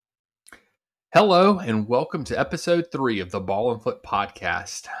Hello and welcome to episode 3 of the Ball and Foot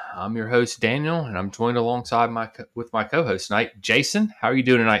podcast. I'm your host Daniel, and I'm joined alongside with my co-host tonight, Jason. How are you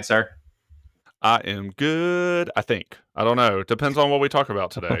doing tonight, sir? I am good, I think. I don't know. It depends on what we talk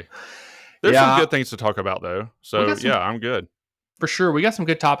about today. There's Yeah, some good things to talk about, though. So, I'm good. For sure. We got some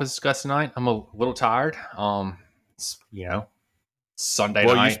good topics to discuss tonight. I'm a little tired. It's, Sunday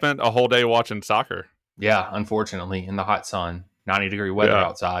Well, night. you spent a whole day watching soccer. Yeah, unfortunately, in the hot sun, 90-degree weather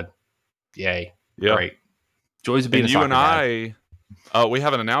outside. Yay. Yeah. Great. Joys of being and a you soccer and dad. we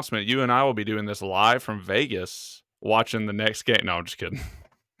have an announcement. You and I will be doing this live from Vegas, watching the next game. No, I'm just kidding.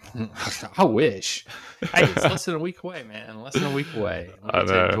 I wish. Hey, it's less than a week away, man. Less than a week away. We get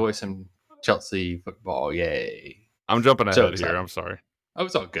to enjoy some Chelsea football. Yay. I'm jumping ahead here. I'm sorry. Oh,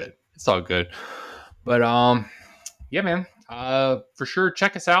 it's all good. It's all good. But yeah, man. For sure,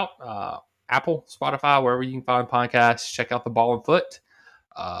 check us out. Apple, Spotify, wherever you can find podcasts. Check out the Ball and Foot.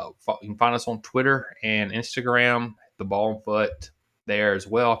 You can find us on Twitter and Instagram, the Ball and Foot there as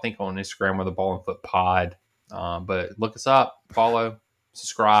well. I think on Instagram we're the Ball and Foot Pod. But look us up, follow,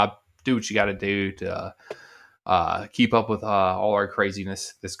 subscribe, do what you got to do to keep up with all our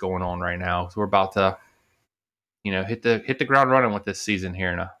craziness that's going on right now. So we're about to, hit the ground running with this season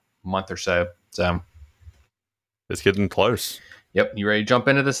here in a month or so. So it's getting close. Yep, you ready to jump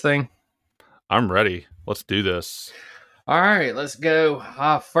into this thing? I'm ready. Let's do this. All right, let's go.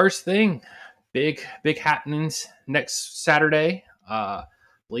 First thing, big happenings next Saturday.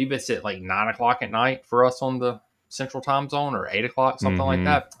 Believe it's at like 9 o'clock at night for us on the Central Time Zone, or 8 o'clock, something like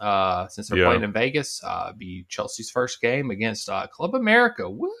that. Since they're playing in Vegas, be Chelsea's first game against Club America.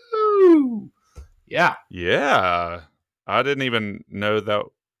 Woo! Yeah. I didn't even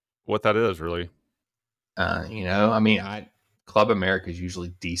know what that is really. Club America is usually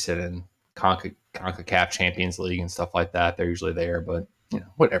decent in CONCACAF Champions League and stuff like that. They're usually there, but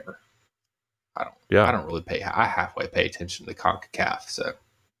whatever. I don't really I halfway pay attention to CONCACAF, so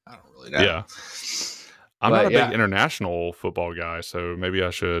I don't really know. Yeah. I'm not a big international football guy, so maybe I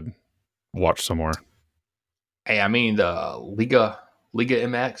should watch some more. Hey, the Liga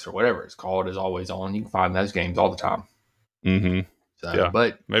MX or whatever it's called is always on. You can find those games all the time. Mm-hmm. So,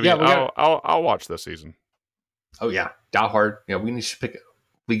 but maybe I'll watch this season. Oh yeah, die hard. Yeah, we need to pick a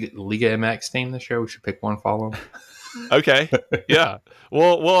Liga MX team this year. We should pick one, follow. Okay. Yeah.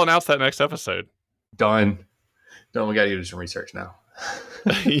 We'll announce that next episode. Done. We got to do some research now.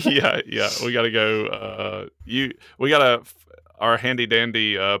 Yeah. We got to go. Our handy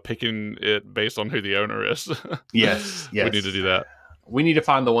dandy picking it based on who the owner is. Yes. We need to do that. We need to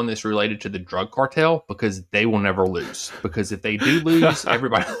find the one that's related to the drug cartel, because they will never lose. Because if they do lose,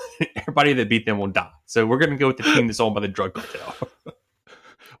 everybody that beat them will die. So we're going to go with the team that's owned by the drug cartel.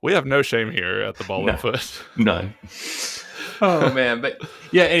 We have no shame here at the Ball and Foot. None. Oh, man. But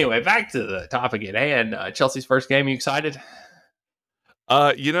yeah, anyway, back to the topic at hand. Chelsea's first game. You excited?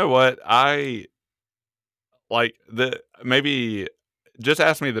 You know what? I like maybe just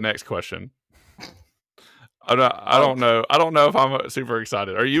ask me the next question. I don't know. I don't know if I'm super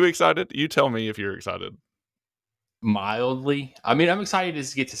excited. Are you excited? You tell me if you're excited. Mildly. I'm excited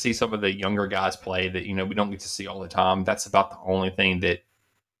to get to see some of the younger guys play that, we don't get to see all the time. That's about the only thing that,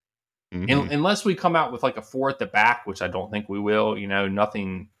 unless we come out with like a 4 at the back, which I don't think we will,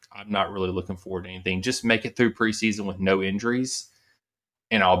 nothing. I'm not really looking forward to anything. Just make it through preseason with no injuries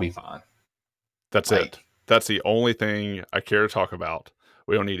and I'll be fine. That's it. That's the only thing I care to talk about.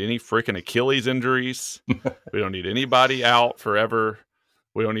 We don't need any freaking Achilles injuries. We don't need anybody out forever.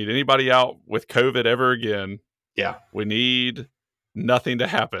 We don't need anybody out with COVID ever again. Yeah. We need nothing to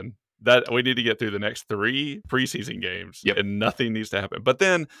happen. That we need to get through the next 3 preseason games, and nothing needs to happen. But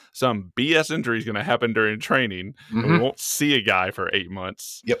then some BS injury is going to happen during training, and we won't see a guy for 8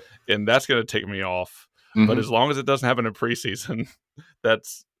 months. Yep. And that's going to take me off. But as long as it doesn't happen in preseason,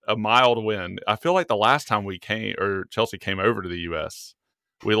 that's a mild win. I feel like the last time Chelsea came over to the U.S.,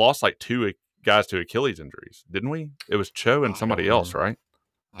 we lost like 2 guys to Achilles injuries, didn't we? It was Cho and somebody else, right?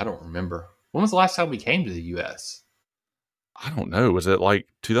 I don't remember. When was the last time we came to the U.S.? I don't know. Was it like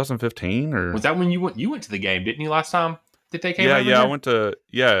 2015 or was that when you went? You went to the game, didn't you? Last time that they came? Yeah, over here? I went to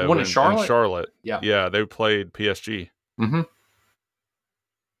one in Charlotte. In Charlotte. Yeah, they played PSG. Mm-hmm.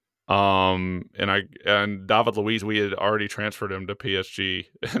 And David Luiz, we had already transferred him to PSG,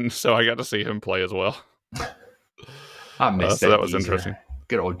 and so I got to see him play as well. I missed that. So that was interesting.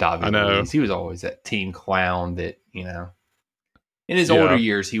 Good old David Luiz. He was always that team clown that, in his older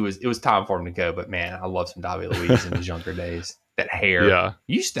years, it was time for him to go. But man, I love some David Luiz in his younger days. That hair. Yeah.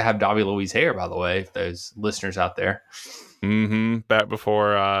 You used to have David Luiz hair, by the way, if those listeners out there. Mm-hmm. Back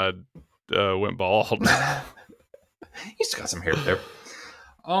before I went bald. You still got some hair there.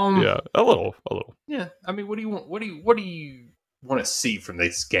 Um, Yeah, a little. yeah. I mean, what do you want? What do you want to see from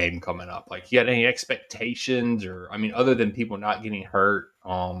this game coming up? Like, you got any expectations, or I mean, other than people not getting hurt?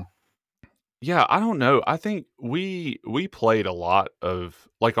 Yeah, I don't know. I think we played a lot of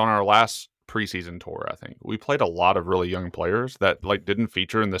like on our last preseason tour. I think we played a lot of really young players that like didn't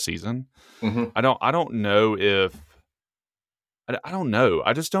feature in the season. Mhm. I don't know if I don't know.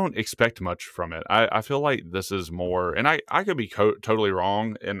 I just don't expect much from it. I feel like this is more, and I could be totally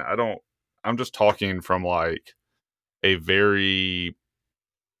wrong, and I don't. I'm just talking from like a very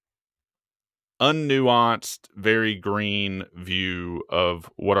unnuanced, very green view of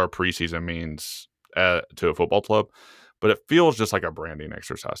what our preseason means to a football club, but it feels just like a branding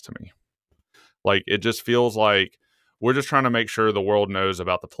exercise to me. Like it just feels like we're just trying to make sure the world knows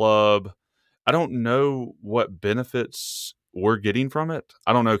about the club. I don't know what benefits we're getting from it.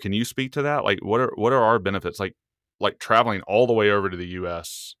 I don't know. Can you speak to that? Like what are our benefits? Like traveling all the way over to the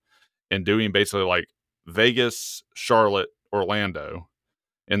US and doing basically like Vegas, Charlotte, Orlando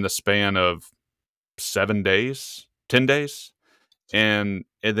in the span of 7 days, 10 days. And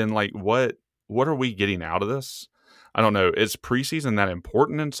then like what are we getting out of this? I don't know. Is preseason that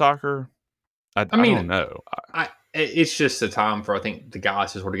important in soccer? I I don't mean, know. it's just a time for, I think, the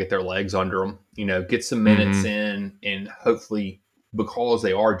guys to sort of get their legs under them. You know, get some minutes Mm-hmm. in, and hopefully, because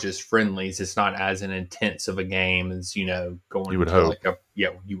they are just friendlies, it's not as an intense of a game as, You going would to hope. like a, yeah.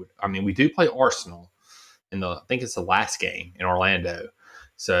 You would. I mean, we do play Arsenal in the, I think it's the last game in Orlando,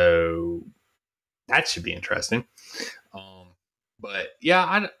 so that should be interesting. Um, but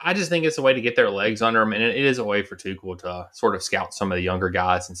yeah, I just think it's a way to get their legs under them, and it is a way for Tuchel to sort of scout some of the younger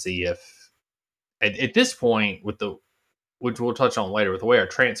guys and see if at this point, with the, which we'll touch on later, with the way our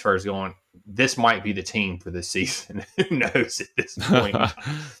transfer is going, this might be the team for this season. Who knows at this point in time?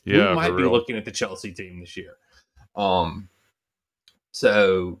 We Yeah, for might be real. looking at the Chelsea team this year. Um.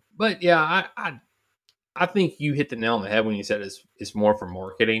 So, but yeah, I think you hit the nail on the head when you said it's more for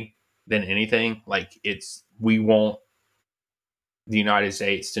marketing than anything. Like, we want the United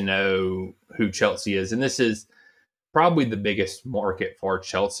States to know who Chelsea is, and this is probably the biggest market for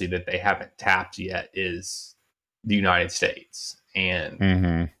Chelsea that they haven't tapped yet, is the United States. And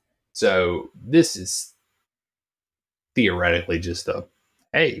Mm-hmm. so this is theoretically just a,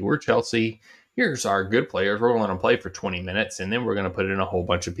 hey, we're Chelsea. Here's our good players. We're going to let them play for 20 minutes, and then we're going to put in a whole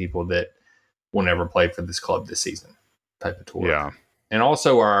bunch of people that will never play for this club this season type of tour. Yeah. And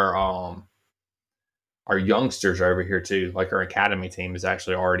also our youngsters are over here too. Like, our academy team is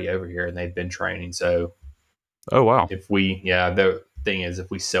actually already over here, and they've been training. So Oh wow. the thing is, if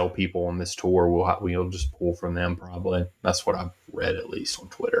we sell people on this tour, we'll just pull from them probably. That's what I've read, at least on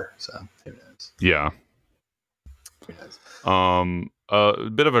Twitter. So who knows? Yeah. Who knows? A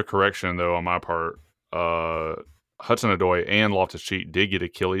bit of a correction though on my part. Hudson-Odoi and Loftus-Cheek did get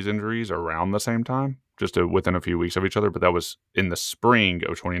Achilles injuries around the same time, just within a few weeks of each other. But that was in the spring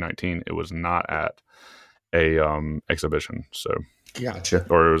of 2019. It was not at a exhibition, so Gotcha.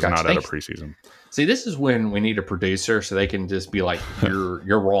 or it was Gotcha. not at a preseason. See, this is when we need a producer so they can just be like,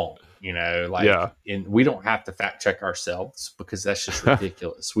 "You're wrong." Like, Yeah. and we don't have to fact check ourselves, because that's just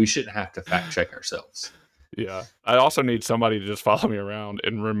ridiculous. We shouldn't have to fact check ourselves. Yeah. I also need somebody to just follow me around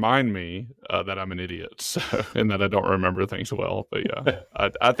and remind me that I'm an idiot, so, and that I don't remember things well. But yeah,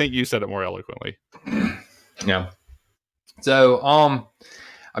 I think you said it more eloquently. Yeah. So,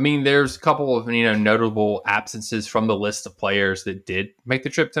 I mean, there's a couple of notable absences from the list of players that did make the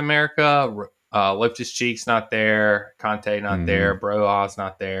trip to America. Loftus-Cheek's not there, Conte not there, Broa's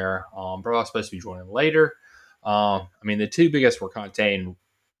not there. Broa's supposed to be joining later. I mean, the two biggest were Conte and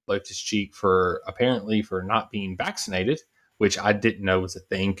Loftus-Cheek for not being vaccinated, which I didn't know was a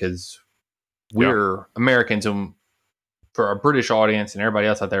thing, because we're Americans, and for our British audience and everybody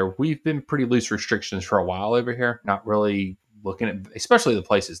else out there, we've been pretty loose restrictions for a while over here. Not really looking at, especially the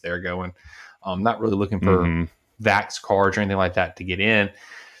places they're going, not really looking for vax cards or anything like that to get in.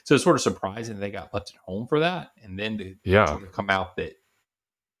 So it's sort of surprising they got left at home for that. And then to sort of come out that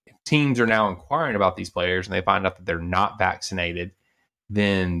teams are now inquiring about these players and they find out that they're not vaccinated,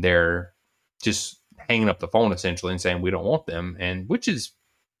 then they're just hanging up the phone essentially and saying, we don't want them. And which is,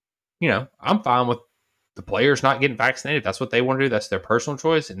 I'm fine with the players not getting vaccinated. If that's what they want to do, that's their personal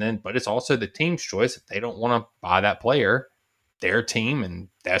choice. But it's also the team's choice. If they don't want to buy that player, their team, and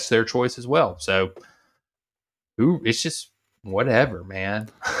that's their choice as well. So it's just whatever, man.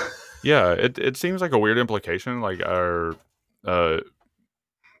 Yeah, it seems like a weird implication, like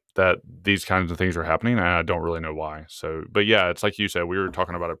that these kinds of things are happening, and I don't really know why. So, but yeah, it's like you said, we were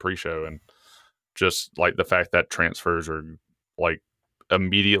talking about a pre-show, and just like the fact that transfers are like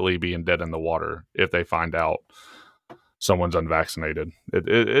immediately being dead in the water if they find out someone's unvaccinated.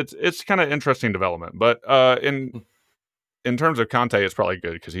 It's kind of interesting development. But in terms of Conte, it's probably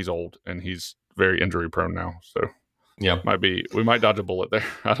good because he's old and he's very injury prone now. So Yeah, we might dodge a bullet there.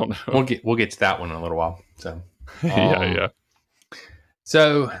 I don't know. we'll get to that one in a little while. So Yeah.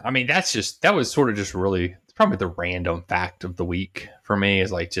 So I mean, that was sort of just really probably the random fact of the week for me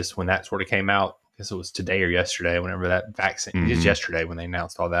is like just when that sort of came out. I guess it was today or yesterday, whenever that vaccine. It was yesterday when they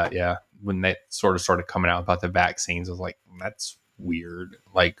announced all that. Yeah, when they sort of started coming out about the vaccines, I was like, that's weird.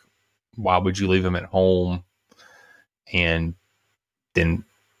 Like, why would you leave them at home? And then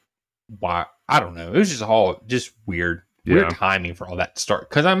why? I don't know. It was just all just weird timing for all that to start.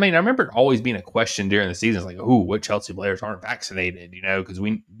 Because I mean, I remember it always being a question during the season, like, "Oh, what Chelsea players aren't vaccinated?" You know, because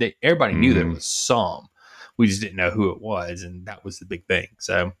everybody knew there was some. We just didn't know who it was, and that was the big thing.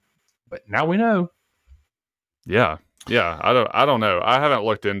 So, but now we know. Yeah. I don't know. I haven't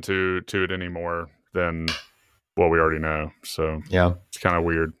looked into it any more than what we already know. So Yeah, it's kind of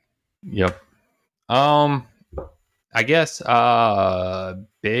weird. Yep. I guess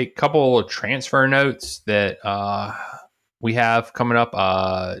big couple of transfer notes that we have coming up.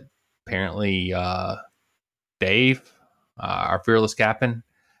 Apparently, Dave, our fearless captain,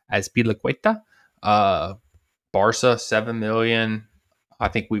 Azpilicueta, Barca, $7 million. I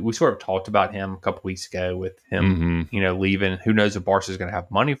think we sort of talked about him a couple weeks ago with him, leaving. Who knows if Barca is going to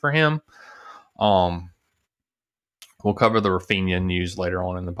have money for him? We'll cover the Rafinha news later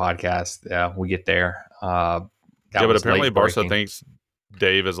on in the podcast. Yeah, we get there. But apparently Barca thinks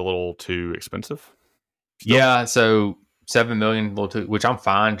Dave is a little too expensive. Still. Yeah, so $7 million, a little too, which I'm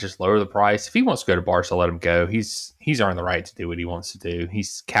fine. Just lower the price. If he wants to go to Barca, let him go. He's earned the right to do what he wants to do.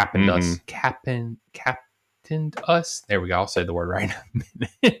 He's captained us. There we go. I'll say the word right in a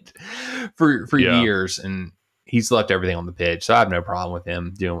minute. for years, and he's left everything on the pitch. So I have no problem with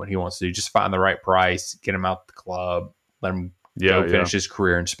him doing what he wants to do. Just find the right price, get him out the club, let him go finish his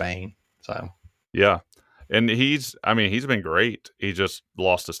career in Spain. So and he's been great. He just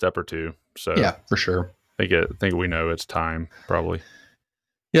lost a step or two. So yeah, for sure. I think we know it's time, probably.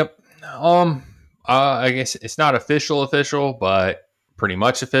 Yep. I guess it's not official, but pretty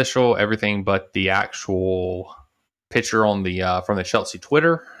much official. Everything but the actual picture on the from the Chelsea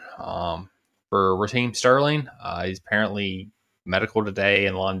Twitter for Raheem Sterling. He's apparently medical today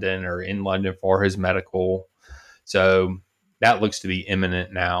in London for his medical. So that looks to be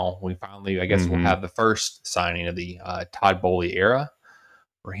imminent now. We finally, I guess, we'll have the first signing of the Todd Bowley era.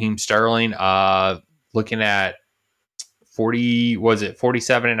 Raheem Sterling, looking at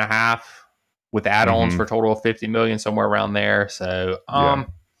 47 and a half with add-ons for a total of 50 million, somewhere around there. So, I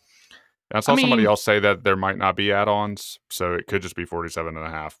saw somebody else say that there might not be add-ons, so it could just be 47 and a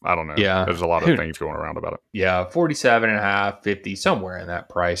half. I don't know. Yeah. There's a lot of things going around about it. Yeah, 47 and a half, 50, somewhere in that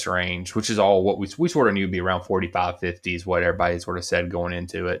price range, which is all what we sort of knew would be around 45, 50 is what everybody sort of said going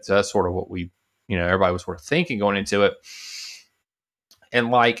into it. So that's sort of what everybody was sort of thinking going into it.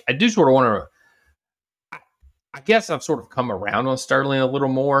 And like, I do sort of want to, I guess I've sort of come around on Sterling a little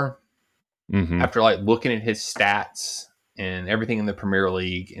more after like looking at his stats and everything in the Premier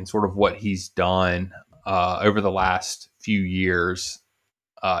League and sort of what he's done over the last few years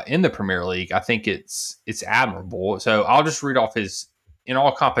in the Premier League. I think it's admirable. So I'll just read off his in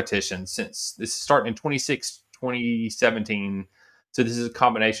all competitions since this is starting in 2017. So this is a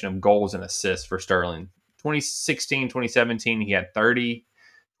combination of goals and assists for Sterling. 2016, 2017, he had 30.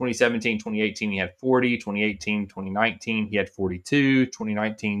 2017, 2018, he had 40. 2018, 2019, he had 42.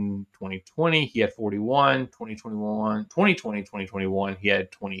 2019, 2020, he had 41. 2020, 2021, he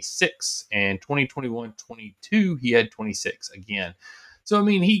had 26. And 2021, 22, he had 26 again. So, I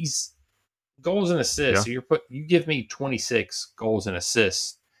mean, he's goals and assists. Yeah. So you give me 26 goals and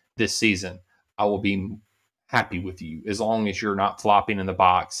assists this season, I will be happy with you as long as you're not flopping in the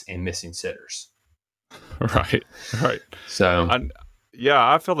box and missing sitters. Right. So,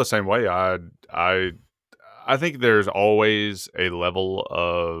 I feel the same way. I think there's always a level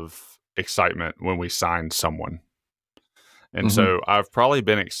of excitement when we sign someone. And so I've probably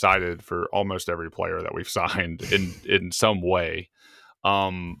been excited for almost every player that we've signed in some way.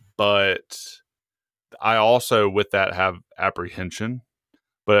 But I also with that have apprehension,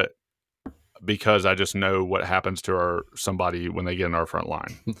 but because I just know what happens to somebody when they get in our front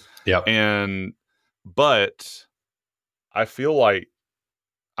line. But I feel like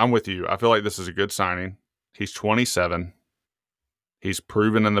I'm with you. I feel like this is a good signing. He's 27. He's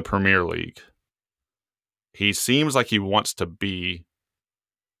proven in the Premier League. He seems like he wants to be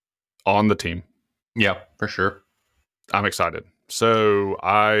on the team. Yeah, for sure. I'm excited. So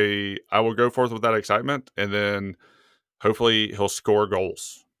I will go forth with that excitement, and then hopefully he'll score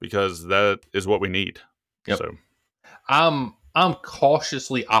goals because that is what we need. Yep. So I'm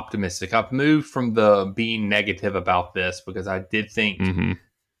cautiously optimistic. I've moved from the being negative about this because I did think Mm-hmm.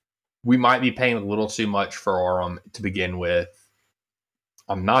 we might be paying a little too much for Aram to begin with.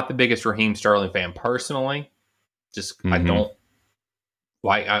 I'm not the biggest Raheem Sterling fan personally. Just I Mm-hmm. don't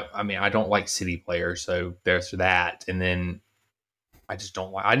like. I mean, I don't like City players, so there's that. And then I just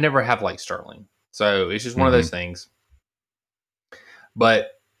don't like. I never have liked Sterling, so it's just one of Mm-hmm. those things.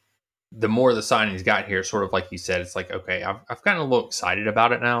 But the more the signings got here, sort of like you said, it's like okay, I've gotten a little excited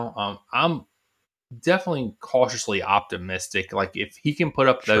about it now. I'm definitely cautiously optimistic. Like if he can put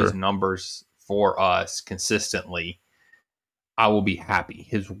up those Sure. numbers for us consistently, I will be happy.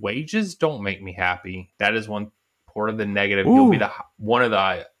 His wages don't make me happy. That is one part of the negative. He'll be Ooh. the one of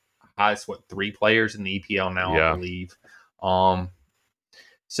the highest 3 players in the EPL now, I Yeah. believe.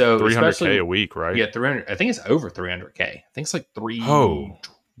 So 300K especially a week, right? 300. I think it's over 300K. I think it's like Oh,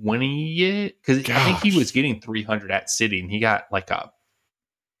 320 because I think he was gosh. getting 300 at City, and he got like a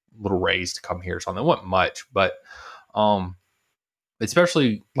little raise to come here, so it wasn't much, but um,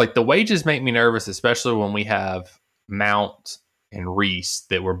 especially like the wages make me nervous, especially when we have Mount and Reese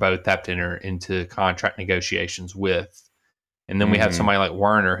that we're both have to enter into contract negotiations with. And then we have Mm-hmm. somebody like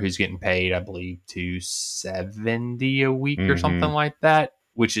Werner who's getting paid, I believe, 270 a week or something Mm-hmm. like that,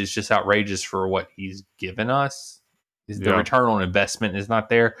 which is just outrageous for what he's given us. Is the Yeah. return on investment is not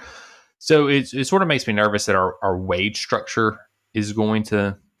there. So it sort of makes me nervous that our wage structure is going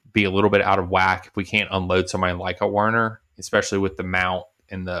to be a little bit out of whack if we can't unload somebody like a Werner, especially with the Mount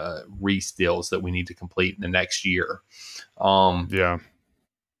and the Reese deals that we need to complete in the next year. Yeah.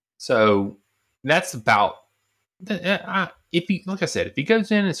 So that's about if he, like I said, if he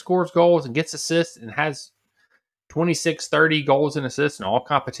goes in and scores goals and gets assists and has 26, 30 goals and assists in all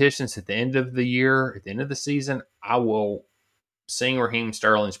competitions at the end of the year, at the end of the season, I will sing Raheem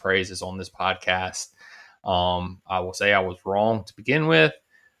Sterling's praises on this podcast. I will say I was wrong to begin with.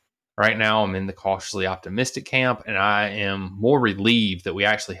 Right now, I'm in the cautiously optimistic camp, and I am more relieved that we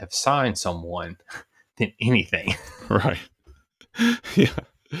actually have signed someone than anything. Right. Yeah.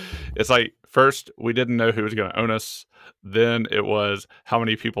 It's like first we didn't know who was going to own us. Then it was how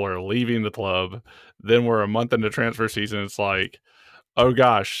many people are leaving the club. Then we're a month into transfer season. It's like, oh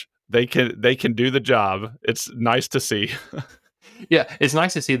gosh, they can do the job. It's nice to see. Yeah, it's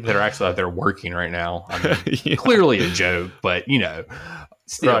nice to see that they're actually out there working right now. I mean, Yeah. clearly a joke, but Right.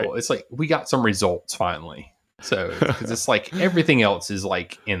 still, it's like we got some results finally. So, because it's like everything else is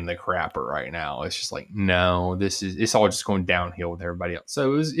like in the crapper right now. It's just like, no, it's all just going downhill with everybody else.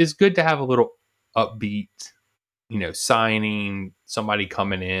 So it's good to have a little upbeat, signing, somebody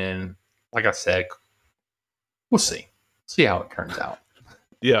coming in. Like I said, we'll see how it turns out.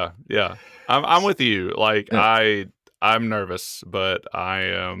 Yeah, yeah. I'm with you. Like Yeah. I'm nervous, but I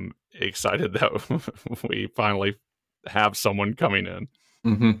am excited that we finally have someone coming in.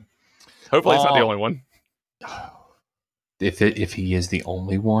 Mm-hmm. Hopefully it's not the only one. If he is the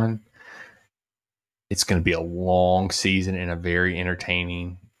only one, it's going to be a long season and a very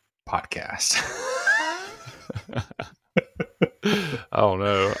entertaining podcast. Oh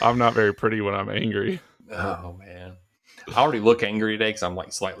no, I'm not very pretty when I'm angry. Oh man, I already look angry today because I'm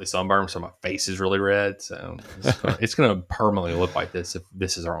like slightly sunburned, so my face is really red. So it's gonna permanently look like this if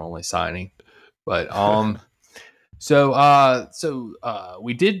this is our only signing. But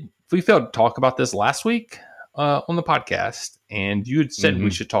we failed to talk about this last week on the podcast, and you had said we Hmm.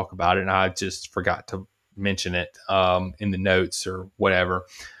 should talk about it, and I just forgot to mention it in the notes or whatever.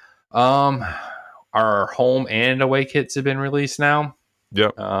 Our home and away kits have been released now.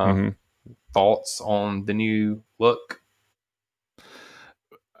 Yep. Uh, Hmm. Thoughts on the new look?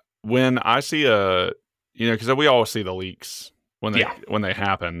 When I see because we always see the leaks when they Yeah. when they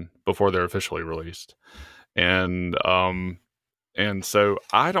happen before they're officially released, and so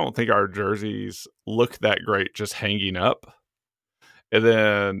I don't think our jerseys look that great just hanging up. And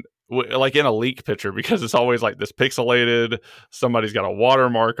then, like in a leak picture, because it's always like this pixelated, somebody's got a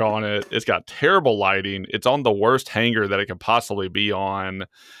watermark on it. It's got terrible lighting. It's on the worst hanger that it could possibly be on.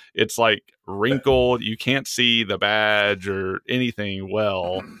 It's like wrinkled. You can't see the badge or anything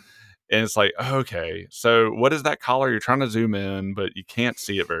well. And it's like, okay, so what is that collar? You're trying to zoom in, but you can't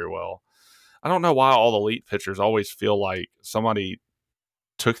see it very well. I don't know why all the elite pictures always feel like somebody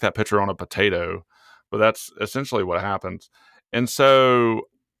took that picture on a potato, but that's essentially what happens. And so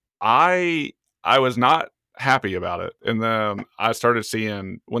I I was not happy about it. And then I started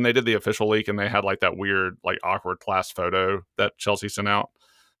seeing when they did the official leak and they had like that weird, like awkward class photo that Chelsea sent out.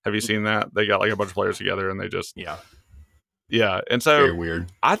 Have you seen that? They got like a bunch of players together and they just, Yeah. yeah. And Very so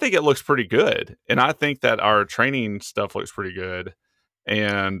weird. I think it looks pretty good. And I think that our training stuff looks pretty good.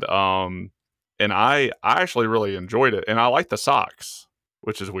 And and I actually really enjoyed it, and I like the socks,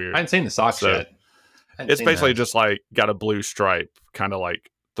 which is weird. I hadn't seen the socks yet. It's basically just like got a blue stripe, kind of like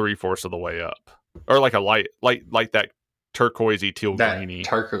 3/4 of the way up, or like a light like that turquoisey teal greeny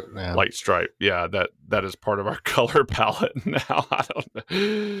light stripe. Yeah, that is part of our color palette now. I don't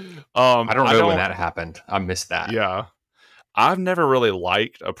know. I don't know when that happened. I missed that. Yeah. I've never really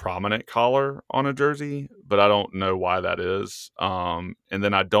liked a prominent collar on a jersey, but I don't know why that is. And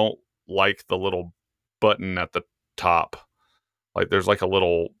then I don't like the little button at the top. Like there's like a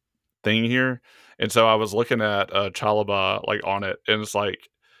little thing here. And so I was looking at Chalaba like on it, and it's like,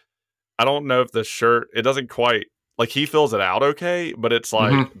 I don't know if the shirt, it doesn't quite, like he fills it out okay, but it's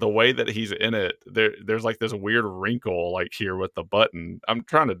like the way that he's in it, there's like this weird wrinkle like here with the button. I'm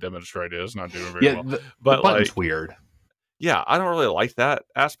trying to demonstrate it. It's not doing very well. But the button's like, weird. Yeah, I don't really like that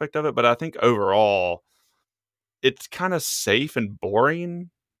aspect of it, but I think overall it's kind of safe and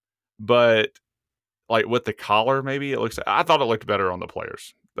boring. But like with the collar, maybe I thought it looked better on the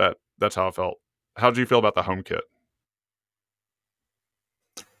players. That's how I felt. How did you feel about the home kit?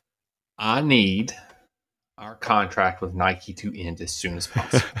 I need our contract with Nike to end as soon as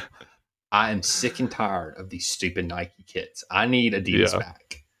possible. I am sick and tired of these stupid Nike kits. I need Adidas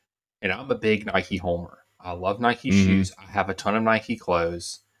back. And I'm a big Nike homer. I love Nike shoes. I have a ton of Nike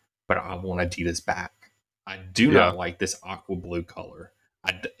clothes, but I want Adidas back. I do not like this aqua blue color.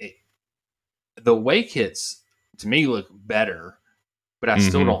 The away kits, to me, look better, but I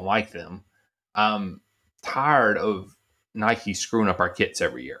still don't like them. I'm tired of Nike screwing up our kits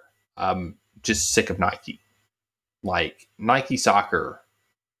every year. I'm just sick of Nike. Like, Nike soccer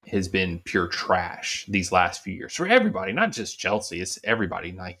has been pure trash these last few years for everybody, not just Chelsea. It's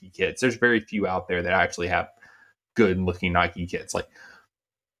everybody. Nike kits. There's very few out there that actually have good looking Nike kits. Like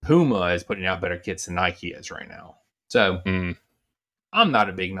Puma is putting out better kits than Nike is right now. So I'm not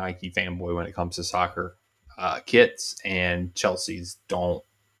a big Nike fanboy when it comes to soccer kits, and Chelsea's don't.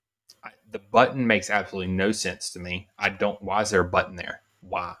 The button makes absolutely no sense to me. Why is there a button there?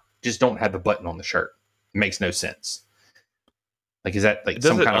 Why? Just don't have the button on the shirt. It makes no sense. Like, is that like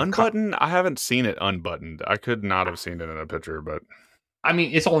does some it kind unbutton? I haven't seen it unbuttoned. I could not have seen it in a picture, but I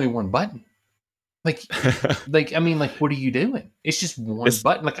mean, it's only one button. Like, what are you doing? It's just one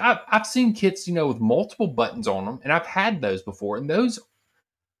button. Like, I've seen kits, with multiple buttons on them, and I've had those before. And those,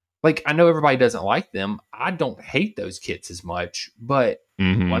 like, I know everybody doesn't like them. I don't hate those kits as much, but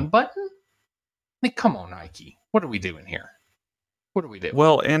one button? Like, come on, Nike. What are we doing here? What are we doing?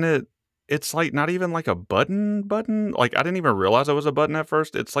 Well, and it's like not even like a button. Like, I didn't even realize it was a button at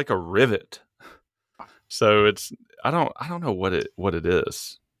first. It's like a rivet. So I don't know what it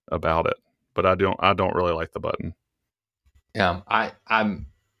is about it, but I don't really like the button. I'm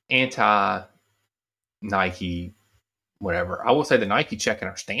anti Nike, whatever. I will say the Nike check in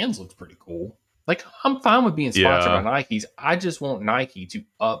our stands looks pretty cool. Like, I'm fine with being sponsored by Nikes. I just want Nike to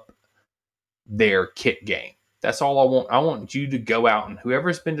up their kit game. That's all I want. I want you to go out, and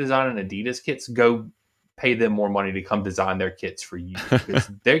whoever's been designing Adidas kits, go pay them more money to come design their kits for you, because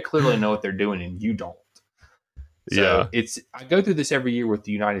they clearly know what they're doing and you don't. So I go through this every year with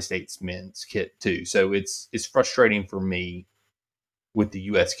the United States men's kit too. So it's frustrating for me with the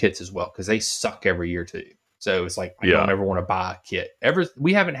US kits as well, because they suck every year too. So it's like, I don't ever want to buy a kit.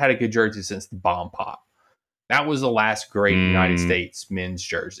 We haven't had a good jersey since the Bomb Pop. That was the last great United States men's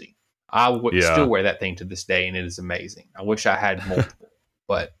jersey. I would still wear that thing to this day, and it is amazing. I wish I had multiple,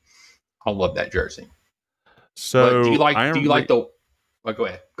 but I love that jersey. So but do you like the? Oh, go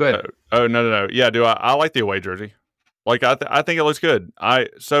ahead. No. Yeah, I like the away jersey. Like, I think it looks good.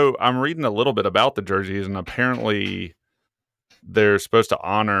 So I'm reading a little bit about the jerseys, and apparently they're supposed to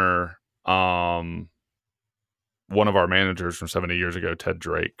honor one of our managers from 70 years ago, Ted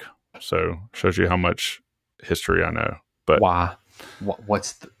Drake. So shows you how much history I know. But why?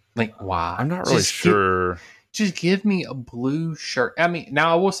 What's the? Like, why? I'm not really sure. Just give me a blue shirt. I mean,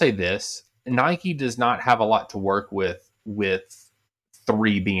 now I will say this. Nike does not have a lot to work with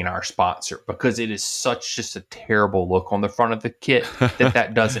 3 being our sponsor, because it is such just a terrible look on the front of the kit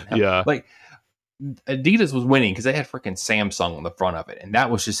that doesn't help. Like, Adidas was winning because they had freaking Samsung on the front of it, and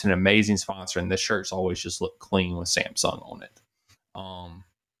that was just an amazing sponsor, and this shirt's always just looked clean with Samsung on it.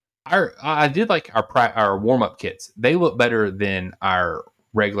 I did like our warm-up kits. They look better than our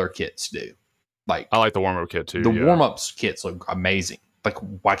regular kits do. Like, I like the warm-up kit too. The warm-ups kits look amazing. Like,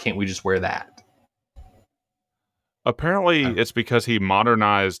 why can't we just wear that? Apparently it's because he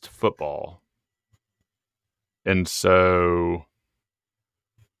modernized football, and so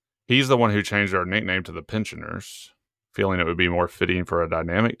he's the one who changed our nickname to the Pensioners. feeling it would be more fitting for a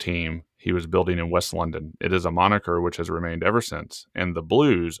dynamic team he was building in West London. It is a moniker which has remained ever since, and the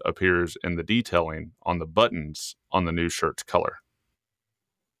blues appears in the detailing on the buttons on the new shirt's color.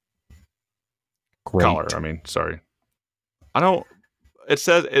 Great. Collar, I mean, sorry. I don't, it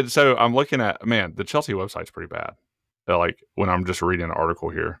says, so I'm looking at, man, the Chelsea website's pretty bad. Like, when I'm just reading an article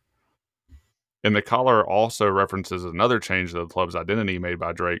here. And the collar also references another change to the club's identity made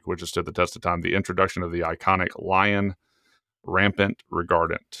by Drake, which has stood the test of time, the introduction of the iconic lion rampant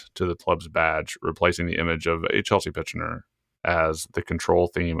regardant to the club's badge, replacing the image of a Chelsea pitcher as the control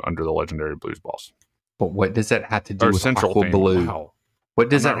theme under the legendary Blues boss. But what does that have to do with Central Aqua theme. Blue? Wow. What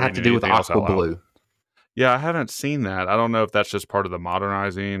does that have to do with Aqua Blue? Yeah, I haven't seen that. I don't know if that's just part of the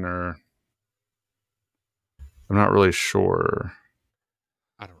modernizing or... I'm not really sure.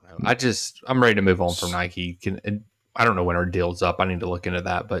 I don't know. I'm ready to move on from Nike. I don't know when our deal's up. I need to look into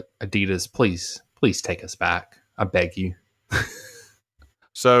that. But Adidas, please take us back. I beg you.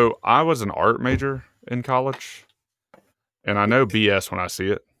 So I was an art major in college, and I know BS when I see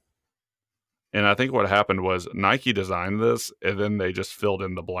it. And I think what happened was Nike designed this, and then they just filled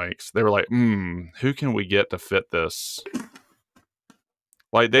in the blanks. They were like, who can we get to fit this?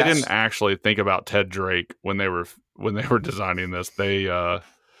 Like, they didn't actually think about Ted Drake when they were designing this. They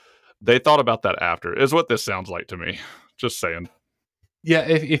thought about that after, is what this sounds like to me. Just saying. Yeah,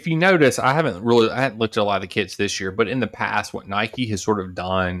 if you notice, I haven't looked at a lot of the kits this year, but in the past, what Nike has sort of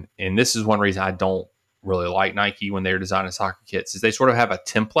done, and this is one reason I don't really like Nike when they're designing soccer kits, is they sort of have a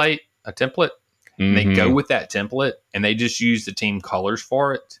template, and they go with that template, and they just use the team colors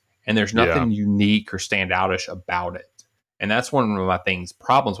for it, and there's nothing unique or standoutish about it. And that's one of my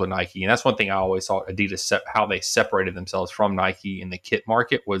problems with Nike, and that's one thing I always thought Adidas, how they separated themselves from Nike in the kit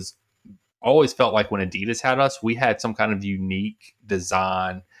market was, always felt like when Adidas had us, we had some kind of unique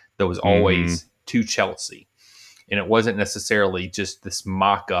design that was always to Chelsea. And it wasn't necessarily just this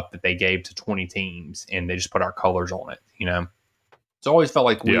mock-up that they gave to 20 teams and they just put our colors on it, you know? So I always felt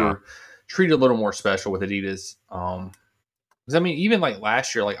like we were treated a little more special with Adidas. Because I mean, even like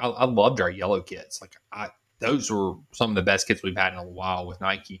last year, like I loved our yellow kits. Like those were some of the best kits we've had in a while with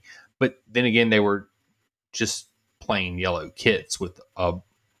Nike. But then again, they were just plain yellow kits with a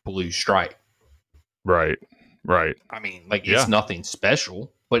blue stripe. Right. I mean, like it's nothing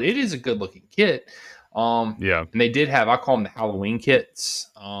special, but it is a good looking kit. And they did have, I call them the Halloween kits.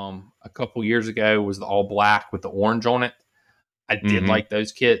 A couple years ago was the all black with the orange on it. I did like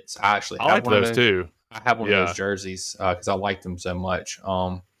those kits. I like those too. I have one of those jerseys because I liked them so much.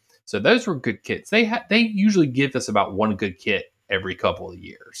 So those were good kits. They usually give us about one good kit every couple of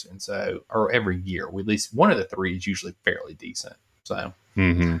years, and so or every year, at least one of the three is usually fairly decent. So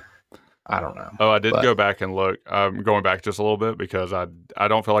I don't know. Oh, I did go back and look. I'm going back just a little bit because I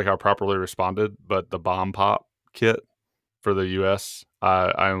don't feel like I properly responded, but the Bomb Pop kit for the US,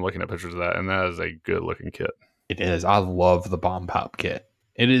 I am looking at pictures of that, and that is a good looking kit. It is. I love the Bomb Pop kit.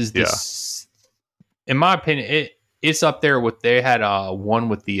 It is this, in my opinion, it's up there with, they had one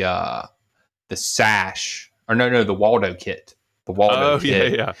with the sash, or no, the Waldo kit. The Waldo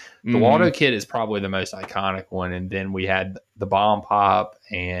kit. The Waldo kit is probably the most iconic one, and then we had the Bomb Pop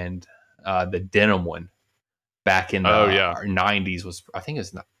and the denim one back in the 90s was, I think it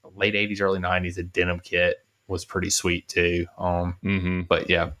was late 80s, early 90s. The denim kit was pretty sweet too. But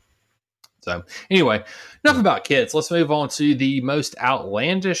yeah. So anyway, enough about kits. Let's move on to the most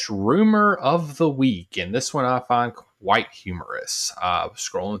outlandish rumor of the week. And this one I find quite humorous.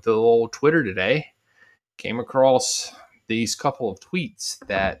 Scrolling through the old Twitter today, came across these couple of tweets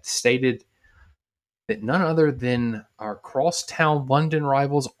that stated that none other than our crosstown London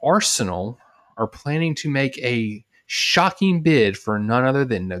rivals Arsenal are planning to make a shocking bid for none other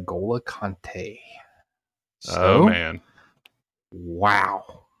than N'Golo Kante. Oh, man.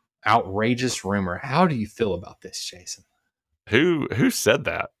 Wow. Outrageous rumor. How do you feel about this, Jason? Who said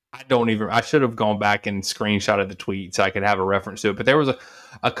that? I should have gone back and screenshotted the tweet so I could have a reference to it. But there was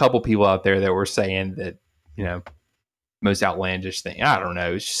a couple people out there that were saying that, you know, most outlandish thing. I don't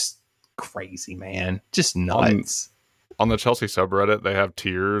know. It's just crazy, man. Just nuts. On the Chelsea subreddit, they have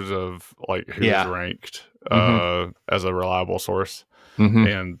tiers of like who's ranked as a reliable source.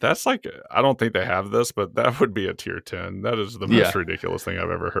 And that's like, I don't think they have this, but that would be a tier 10. That is the most ridiculous thing I've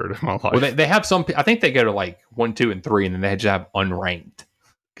ever heard in my life. Well, they have some, I think they go to like 1, 2, and 3, and then they just have unranked.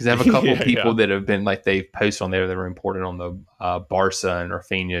 Because they have a couple of people that have been like, they've posted on there that are reported on the Barca and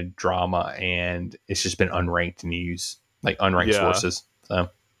Rafinha drama, and it's just been unranked news, like unranked sources. So,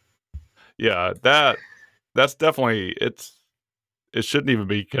 yeah, that's definitely, it shouldn't even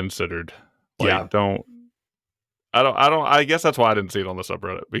be considered. Like, don't. I guess that's why I didn't see it on the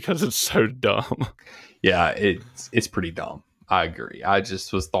subreddit, because it's so dumb. Yeah, it's pretty dumb. I agree. I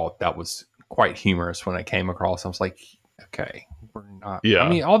just thought that was quite humorous when I came across. I was like, okay, we're not. I Yeah,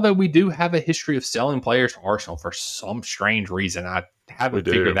 mean, although we do have a history of selling players to Arsenal for some strange reason, I we haven't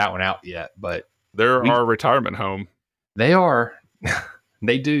figured do. that one out yet. But They're we our retirement home. they are.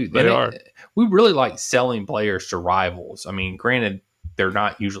 They do. They are. We really like selling players to rivals. I mean, granted, they're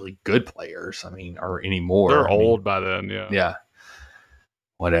not usually good players. I mean, or anymore. They're I mean, old by then. Yeah. yeah.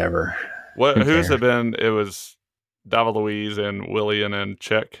 Whatever. Who's it been? It was David Luiz and Willian and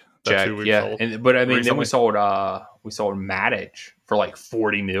Czech. That's who we've sold. But I mean, recently. then we sold Matic for like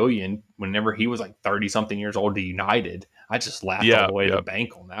 40 million whenever he was like 30 something years old to United. I just laughed all the way to the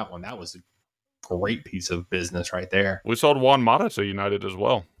bank on that one. That was a great piece of business right there. We sold Juan Mata to United as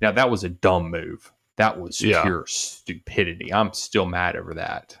well. Now that was a dumb move. That was pure stupidity. I'm still mad over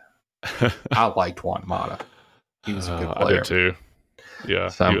that. I liked Juan Mata. He was a good player. I did too. Yeah,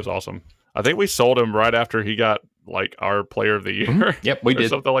 he was awesome. I think we sold him right after he got like our player of the year. Mm-hmm. Yep, we did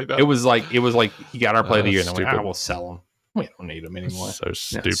something like that. It was like he got our player of the year, and then I will sell him. We don't need him anymore. So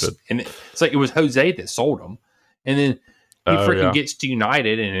stupid. And it's like it was Jose that sold him, and then he freaking gets to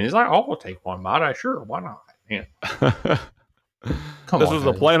United, and he's like, "Oh, we'll take one, Mata. Sure, why not?" Yeah. This was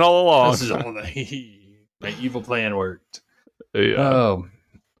the plan all along. This is all the evil plan worked. Yeah. Oh.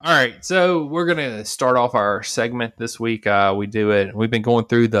 All right, so we're gonna start off our segment this week. We've been going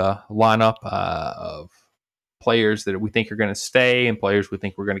through the lineup of players that we think are going to stay and players we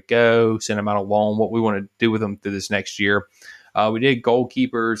think we're going to go. Send them out on loan. What we want to do with them through this next year. We did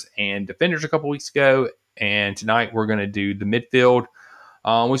goalkeepers and defenders a couple weeks ago, and tonight we're going to do the midfield.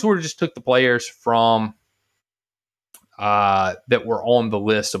 We sort of just took the players from that were on the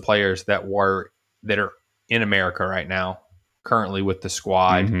list of players that are in America right now, currently with the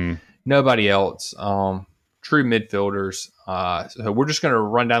squad. Mm-hmm. Nobody else. True midfielders. So we're just going to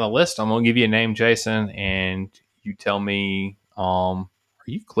run down the list. I'm going to give you a name, Jason, and you tell me. Are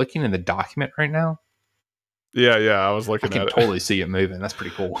you clicking in the document right now? Yeah. I was looking at it. I can totally see it moving. That's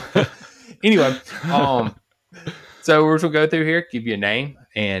pretty cool. Anyway, so we're just going to go through here, give you a name,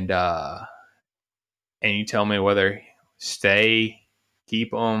 and you tell me whether stay,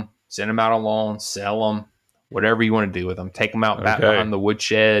 keep them, send them out on loan, sell them, whatever you want to do with them. Take them out back behind the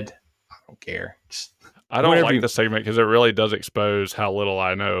woodshed. I don't care. I don't like the segment because it really does expose how little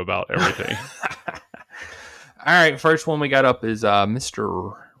I know about everything. All right, first one we got up is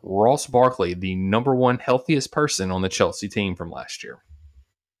Mr. Ross Barkley, the number one healthiest person on the Chelsea team from last year.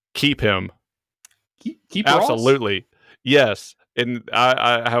 Keep him. Keep absolutely. Ross? Yes. And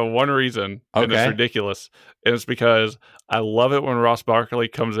I have one reason, and it's ridiculous. And it's because I love it when Ross Barkley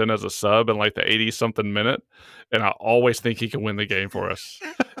comes in as a sub in like the 80-something minute, and I always think he can win the game for us.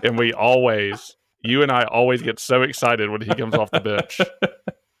 And you and I always get so excited when he comes off the bench.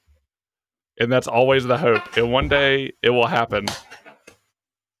 And that's always the hope. And one day it will happen.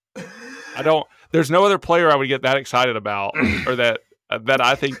 There's no other player I would get that excited about, or that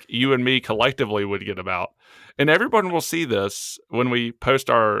I think you and me collectively would get about. And everyone will see this when we post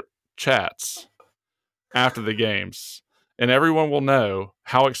our chats after the games. And everyone will know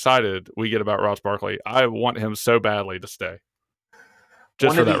how excited we get about Ross Barkley. I want him so badly to stay.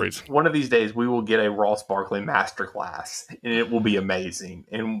 Just for that reason. One of these days, we will get a Ross Barkley masterclass, and it will be amazing.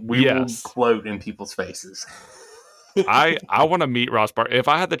 And we will gloat in people's faces. I want to meet Ross Barkley. If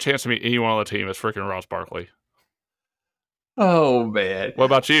I had the chance to meet anyone on the team, it's freaking Ross Barkley. Oh, man. What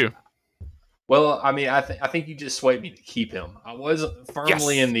about you? Well, I mean, I think you just swayed me to keep him. I was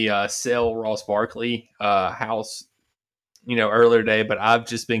firmly in the sell Ross Barkley house, earlier today, but I've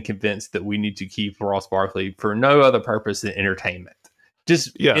just been convinced that we need to keep Ross Barkley for no other purpose than entertainment.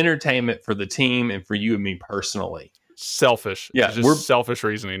 Just entertainment for the team and for you and me personally. Selfish. Yeah, we're selfish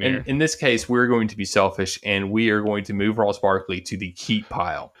reasoning here. In this case, we're going to be selfish, and we are going to move Ross Barkley to the keep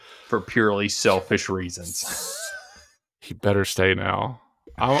pile for purely selfish reasons. He better stay now.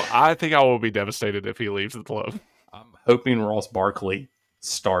 I think I will be devastated if he leaves the club. I'm hoping Ross Barkley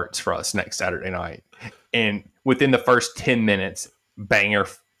starts for us next Saturday night. And within the first 10 minutes, banger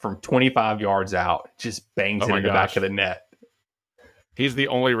from 25 yards out, just bangs it in the back of the net. He's the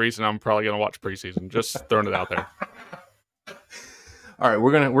only reason I'm probably going to watch preseason. Just throwing it out there. All right,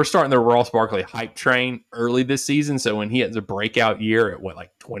 we're starting the Ross Barkley hype train early this season. So when he has a breakout year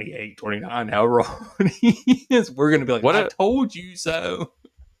at 28, 29, however old he is, we're going to be like, I told you so.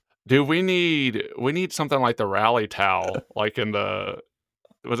 Dude, we need something like the rally towel, like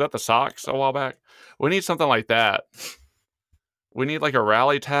was that the Sox a while back? We need something like that. We need like a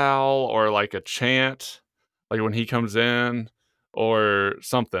rally towel or like a chant, like when he comes in or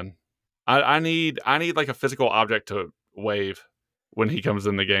something. I need like a physical object to wave when he comes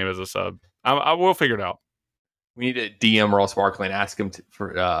in the game as a sub. I will figure it out. We need to DM Ross Barkley and ask him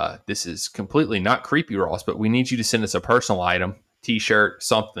this is completely not creepy, Ross, but we need you to send us a personal item, T-shirt,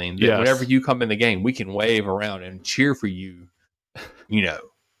 something that whenever you come in the game, we can wave around and cheer for you,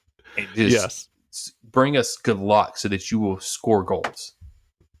 and just bring us good luck so that you will score goals.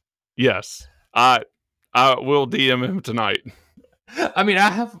 Yes, I will DM him tonight. I mean,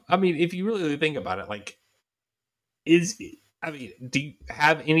 if you really think about it, like, do you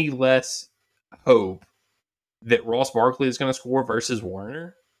have any less hope that Ross Barkley is going to score versus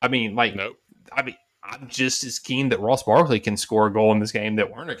Warner? I mean, like, nope. I mean, I'm just as keen that Ross Barkley can score a goal in this game that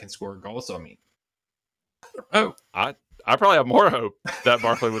Warner can score a goal. So, I mean, I probably have more hope that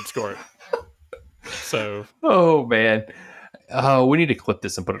Barkley would score it. So, oh man, we need to clip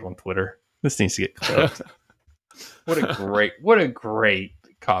this and put it on Twitter. This needs to get clipped. What a great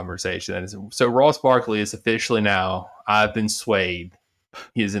conversation that is. So Ross Barkley is officially now. I've been swayed.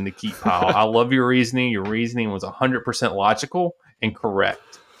 He is in the keep pile. I love your reasoning. Your reasoning was 100% logical and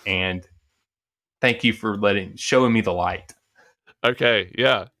correct. And thank you for showing me the light. Okay,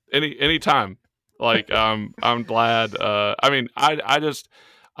 yeah. Anytime. Like, I'm glad. I mean, I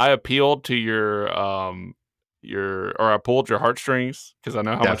appealed to I pulled your heartstrings because I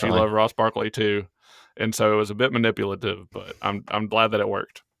know how much you love Ross Barkley too, and so it was a bit manipulative, but I'm glad that it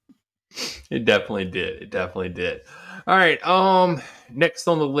worked. It definitely did. All right. Next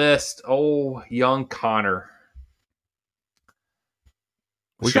on the list, young Connor.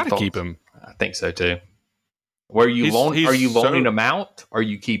 We got to keep him. I think so too. Are you loaning him out? Or are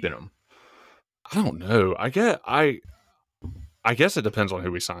you keeping him? I don't know. I guess it depends on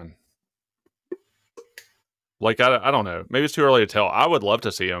who we sign. Like, I don't know. Maybe it's too early to tell. I would love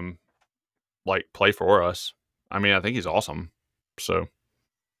to see him like play for us. I mean, I think he's awesome. So,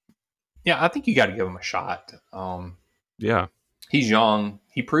 yeah, I think you got to give him a shot. Yeah, he's young.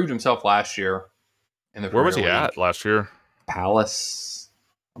 He proved himself last year. Where was he at last year? Palace,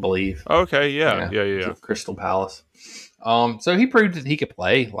 I believe. Okay, yeah. Crystal Palace. So he proved that he could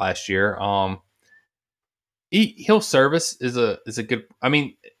play last year. He'll service is a good. I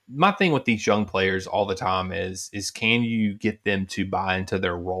mean, my thing with these young players all the time is can you get them to buy into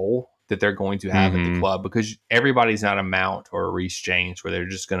their role that they're going to have at the club? Because everybody's not a Mount or a Reece James where they're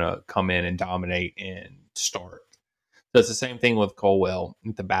just going to come in and dominate and start. So it's the same thing with Colwell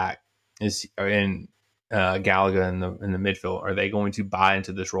at the back and Gallagher in the midfield. Are they going to buy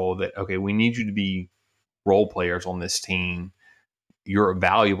into this role that, okay, we need you to be role players on this team? You're a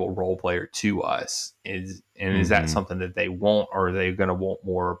valuable role player to us. Is that something that they want, or are they going to want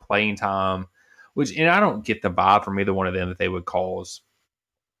more playing time? And I don't get the vibe from either one of them that they would cause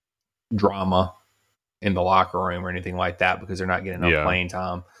drama in the locker room or anything like that because they're not getting enough playing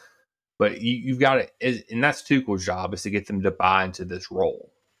time. But you've got to, and that's Tuchel's job, is to get them to buy into this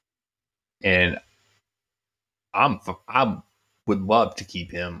role. And I would love to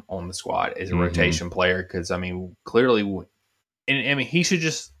keep him on the squad as a rotation player because, I mean, clearly, and I mean,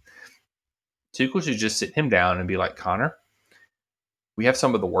 Tuchel should just sit him down and be like, Connor, we have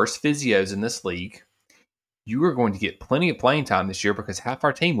some of the worst physios in this league. You are going to get plenty of playing time this year because half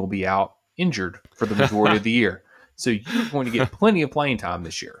our team will be out injured for the majority of the year. So you're going to get plenty of playing time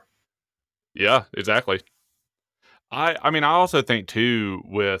this year. Yeah, exactly. I mean, I also think too,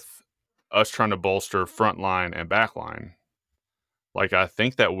 with us trying to bolster front line and back line, like, I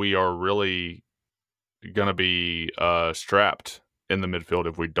think that we are really going to be strapped in the midfield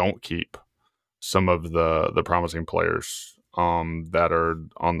if we don't keep some of the promising players that are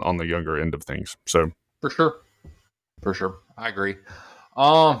on the younger end of things. So for sure, I agree.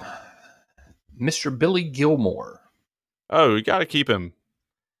 Mr. Billy Gilmore. Oh, we got to keep him.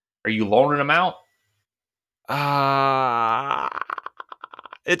 Are you loaning him out?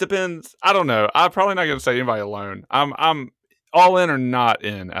 It depends. I don't know. I'm probably not going to say anybody alone. I'm all in or not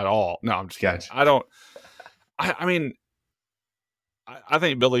in at all. No, I'm just kidding. Gotcha. I don't. I mean, I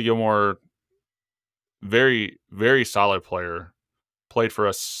think Billy Gilmore, very, very solid player, played for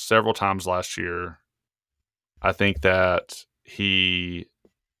us several times last year. I think that he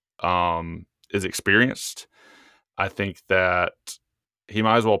is experienced. I think that he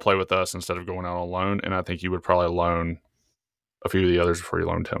might as well play with us instead of going out on loan, and I think you would probably loan a few of the others before you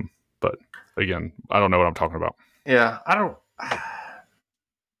loaned him. But again, I don't know what I'm talking about. Yeah, I don't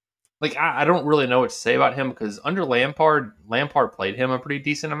really know what to say about him because under Lampard played him a pretty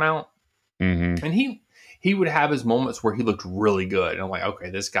decent amount, and he would have his moments where he looked really good, and I'm like, okay,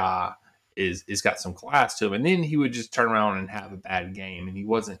 this guy is got some class to him, and then he would just turn around and have a bad game, and he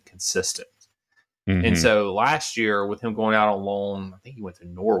wasn't consistent. And so last year, with him going out on loan, I think he went to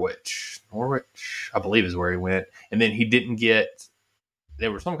Norwich. Norwich, I believe, is where he went. And then he didn't get.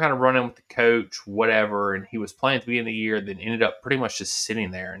 There was some kind of run-in with the coach, whatever, and he was playing at the beginning of the year. Then ended up pretty much just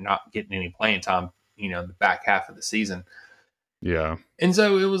sitting there and not getting any playing time. In the back half of the season. Yeah. And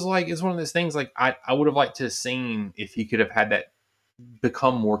so it was like it's one of those things. Like I would have liked to have seen if he could have had that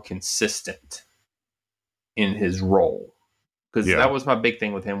become more consistent in his role. Because that was my big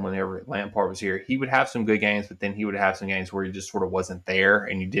thing with him whenever Lampard was here. He would have some good games, but then he would have some games where he just sort of wasn't there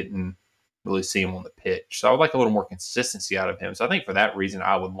and you didn't really see him on the pitch. So I would like a little more consistency out of him. So I think for that reason,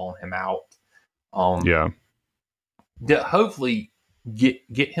 I would loan him out. Hopefully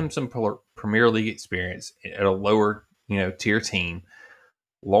get him some Premier League experience at a lower, tier team.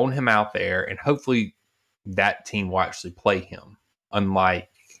 Loan him out there, and hopefully that team will actually play him, unlike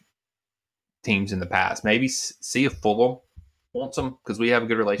teams in the past. Maybe see if Fulham wants him, because we have a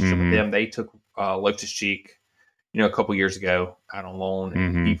good relationship with them. They took Loftus-Cheek, a couple years ago out on loan,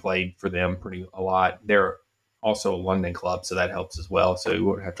 and he played for them a lot. They're also a London club, so that helps as well. So he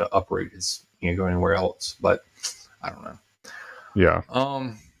won't have to uproot his, go anywhere else. But I don't know. Yeah.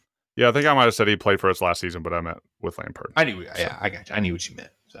 Yeah, I think I might have said he played for us last season, but I meant with Lampard. I knew. Yeah, I got you. I knew what you meant.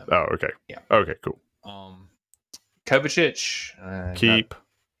 So. Oh, okay. Yeah. Okay, cool. Kovacic. Keep.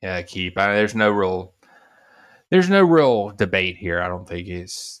 Keep. There's no real debate here. I don't think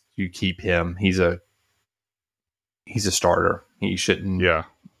you keep him. He's a starter. He shouldn't. Yeah.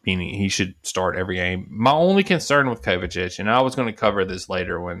 He should start every game. My only concern with Kovacic, and I was going to cover this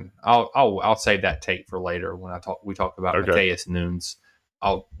later when I'll save that take for later when we talk about Matthias Nunes.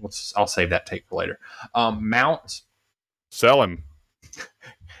 I'll save that take for later. Mount, sell him.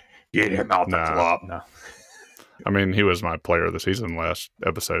 Get him out the club. No. I mean, he was my player of the season last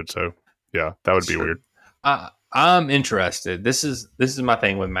episode, so yeah, that would be weird. I'm interested. This is my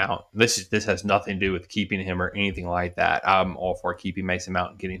thing with Mount. This has nothing to do with keeping him or anything like that. I'm all for keeping Mason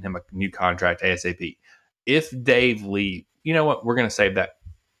Mount and getting him a new contract ASAP. If Dave leaves, you know what? We're going to save that.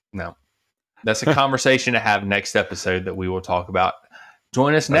 No, that's a conversation to have next episode that we will talk about.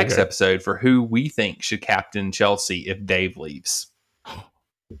 Join us next episode for who we think should captain Chelsea if Dave leaves.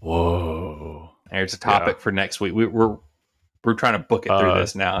 Whoa! There's a topic for next week. We're trying to book it through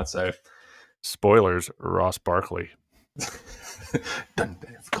this now. So, spoilers: Ross Barkley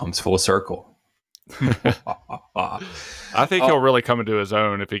comes full circle. I think he'll really come into his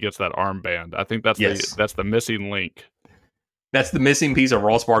own if he gets that armband. I think that's the missing link. That's the missing piece of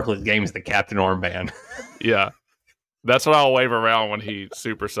Ross Barkley's game is the captain armband. Yeah. That's what I'll wave around when he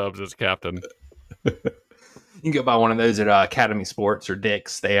super subs as captain. You can go buy one of those at Academy Sports or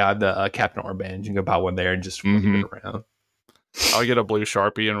Dick's. They have the captain armband. You can go buy one there and just flip it around. I'll get a blue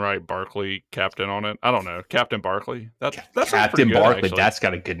Sharpie and write Barkley captain on it. I don't know, Captain Barkley. That's Captain good, Barkley. Actually. That's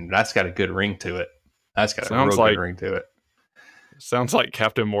got a good ring to it. That's got a real good ring to it. Sounds like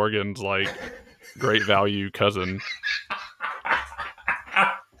Captain Morgan's great value cousin.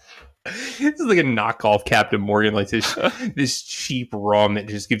 This is like a knockoff Captain Morgan, like this cheap rum that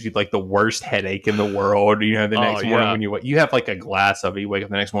just gives you the worst headache in the world. The next morning when you have a glass of it, you wake up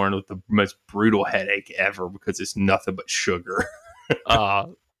the next morning with the most brutal headache ever because it's nothing but sugar.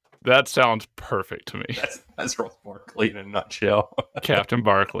 That sounds perfect to me. That's Ross Barkley in a nutshell. Captain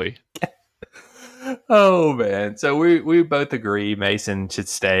Barkley. Oh man! So we both agree Mason should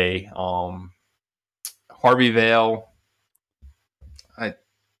stay. Harvey Vale.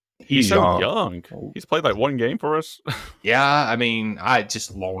 He's so young. He's played one game for us. Yeah, I mean, I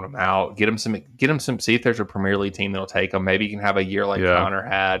just loan him out. Get him some. See if there's a Premier League team that'll take him. Maybe he can have a year like Connor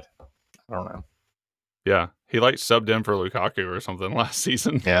had. I don't know. Yeah, he subbed in for Lukaku or something last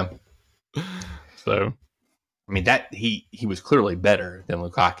season. Yeah. So, I mean that he was clearly better than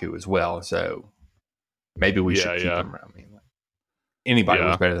Lukaku as well. So maybe we should keep him around. I mean, anybody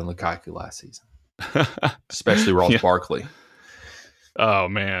was better than Lukaku last season, especially Ross Barkley. Oh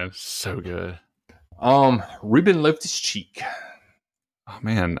man, so good. Ruben Loftus-Cheek. Oh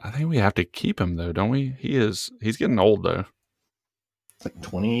man, I think we have to keep him though, don't we? He's getting old though.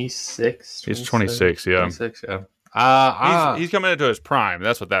 26. He's 26, yeah. 26, yeah. He's coming into his prime.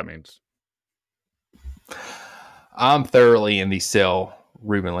 That's what that means. I'm thoroughly in the sell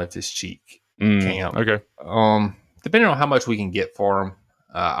Ruben Loftus-Cheek camp. Okay. Depending on how much we can get for him,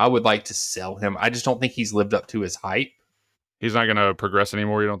 I would like to sell him. I just don't think he's lived up to his hype. He's not going to progress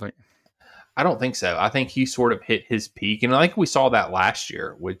anymore, you don't think? I don't think so. I think he sort of hit his peak. And I think we saw that last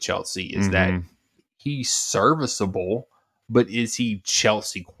year with Chelsea is that he's serviceable, but is he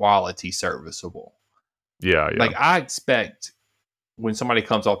Chelsea quality serviceable? Yeah. I expect when somebody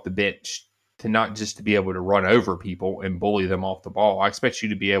comes off the bench to not just to be able to run over people and bully them off the ball. I expect you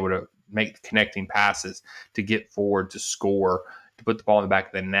to be able to make connecting passes, to get forward, to score, to put the ball in the back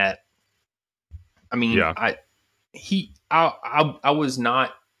of the net. I mean, I was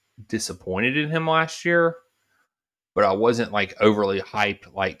not disappointed in him last year, but I wasn't like overly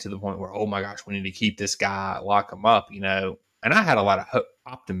hyped, like to the point where, oh my gosh, we need to keep this guy, lock him up, you know. And I had a lot of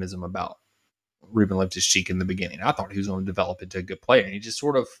optimism about Ruben Loftus-Cheek in the beginning. I thought he was going to develop into a good player, and he just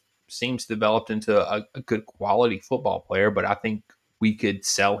sort of seems developed into a good quality football player. But I think we could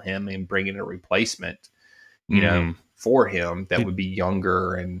sell him and bring in a replacement, you know, for him that would be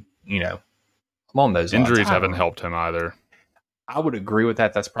younger and, you know, along those lines. Injuries haven't helped him either. I would agree with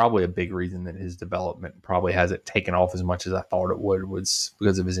that. That's probably a big reason that his development probably hasn't taken off as much as I thought it would, was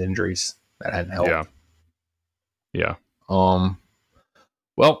because of his injuries. That hadn't helped. Yeah. Well,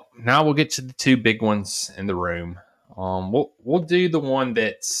 now we'll get to the two big ones in the room. We'll do the one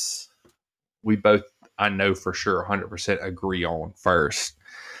that's we both, I know for sure, 100% agree on first.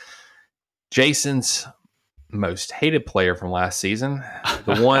 Jason's most hated player from last season,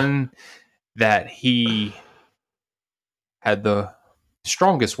 the one that he had the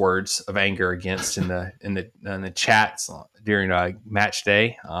strongest words of anger against in the chats during match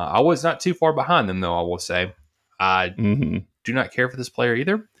day. I was not too far behind them, though. I will say, I do not care for this player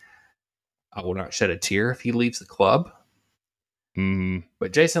either. I will not shed a tear if he leaves the club.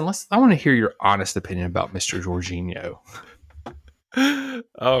 But Jason, I want to hear your honest opinion about Mr. Jorginho.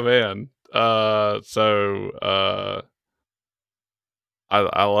 Oh man,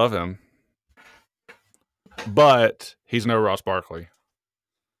 I love him, but he's no Ross Barkley.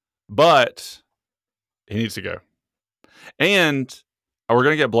 But he needs to go, and we're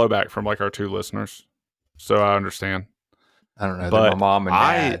gonna get blowback from like our two listeners. So I understand. I don't know. They're my mom and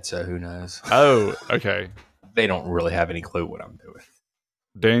dad, so who knows? Oh, okay. They don't really have any clue what I'm doing.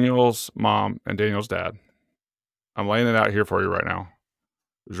 Daniel's mom and Daniel's dad. I'm laying it out here for you right now.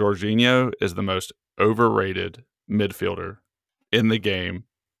 Jorginho is the most overrated midfielder in the game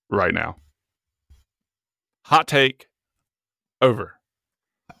right now. Hot take, over.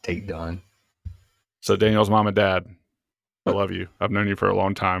 Hot take done. So Daniel's mom and dad, I love you. I've known you for a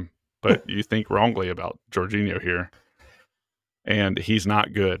long time, but you think wrongly about Jorginho here. And he's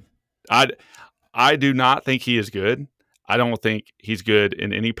not good. I do not think he is good. I don't think he's good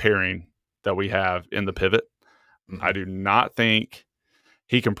in any pairing that we have in the pivot. I do not think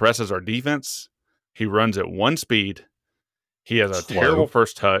he compresses our defense. He runs at one speed. He has a terrible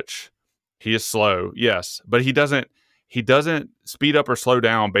first touch. He is slow, yes, but he doesn't speed up or slow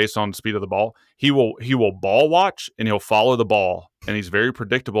down based on the speed of the ball. He will ball watch and he'll follow the ball, and he's very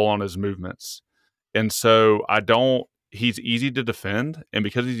predictable on his movements. And so he's easy to defend, and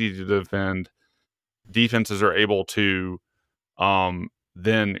because he's easy to defend, defenses are able to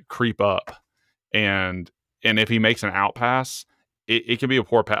then creep up, and if he makes an out pass, it can be a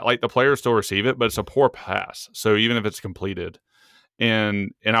poor pass. Like, the players still receive it, but it's a poor pass. So even if it's completed,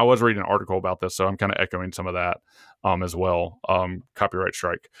 and I was reading an article about this, so I'm kind of echoing some of that as well. Copyright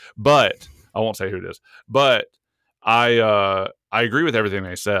strike, but I won't say who it is. But I agree with everything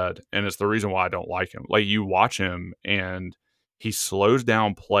they said, and it's the reason why I don't like him. Like, you watch him, and he slows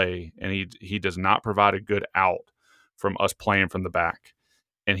down play, and he does not provide a good out from us playing from the back,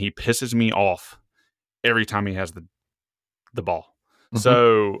 and he pisses me off every time he has the ball.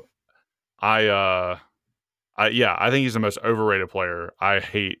 So I think he's the most overrated player. I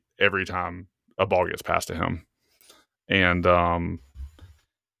hate every time a ball gets passed to him, and I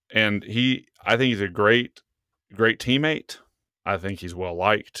think he's a great teammate. I think he's well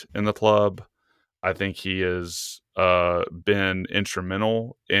liked in the club. I think he has been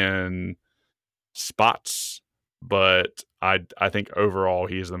instrumental in spots, but I think overall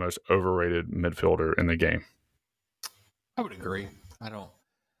he is the most overrated midfielder in the game. I would agree. I don't.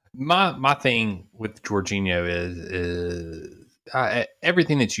 My thing with Jorginho is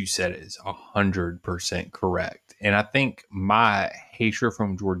everything that you said is 100% correct, and I think my hatred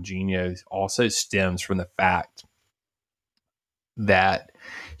from Jorginho also stems from the fact that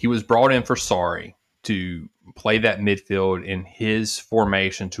he was brought in for Sarri to play that midfield in his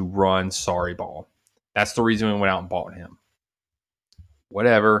formation to run Sarri ball. That's the reason we went out and bought him.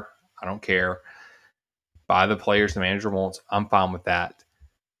 Whatever, I don't care. Buy the players the manager wants. I'm fine with that.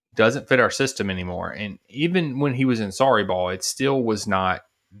 Doesn't fit our system anymore. And even when he was in Sarri ball, it still was not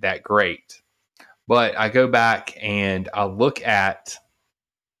that great. But I go back and I look at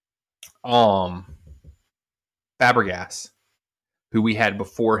Fabregas, who we had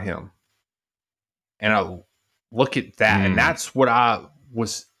before him, and I look at that, and that's what I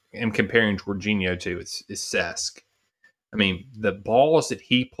am comparing Jorginho to. Is Cesc. I mean, the balls that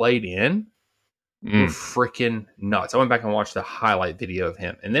he played in were freaking nuts. I went back and watched the highlight video of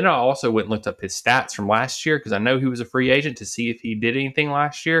him. And then I also went and looked up his stats from last year because I know he was a free agent to see if he did anything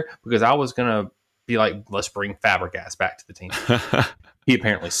last year because I was going to be like, let's bring Fabregas back to the team. He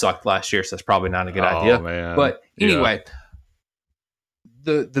apparently sucked last year, so that's probably not a good idea. Man. But anyway,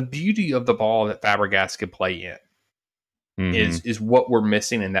 the beauty of the ball that Fabregas could play in is what we're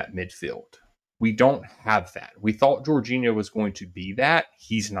missing in that midfield. We don't have that. We thought Jorginho was going to be that.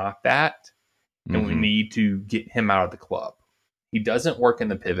 He's not that. And we need to get him out of the club. He doesn't work in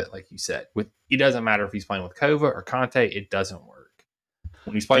the pivot, like you said. It doesn't matter if he's playing with Kova or Conte. It doesn't work.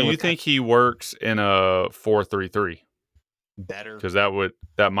 When he's playing, do you think he works in a 4-3-3? Better, because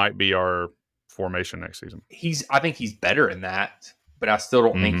that might be our formation next season. I think he's better in that, but I still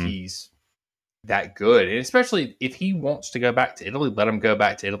don't think he's that good. And especially if he wants to go back to Italy, let him go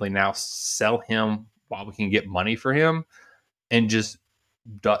back to Italy now. Sell him while we can get money for him, and just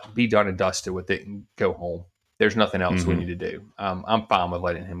be done and dusted with it and go home. There's nothing else we need to do. I'm fine with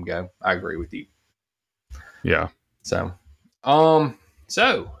letting him go. I agree with you. Yeah. So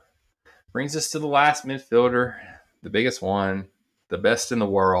brings us to the last midfielder, the biggest one, the best in the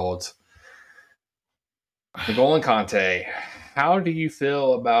world, N'Golo Kante. How do you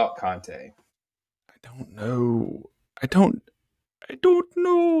feel about Kante? I don't know. I don't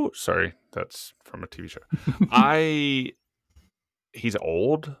know. Sorry, that's from a TV show. He's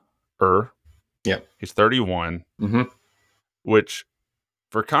old. Yep. He's 31. Which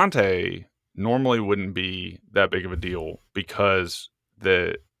for Kante normally wouldn't be that big of a deal because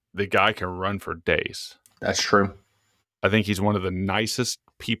the guy can run for days. That's true. I think he's one of the nicest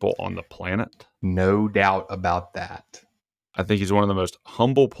people on the planet. No doubt about that. I think he's one of the most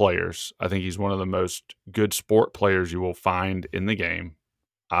humble players. I think he's one of the most good sport players you will find in the game.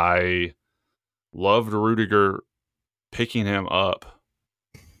 I loved Rudiger picking him up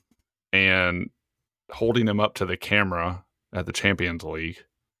and holding him up to the camera at the Champions League.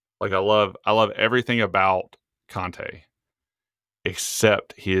 Like I love everything about Kante,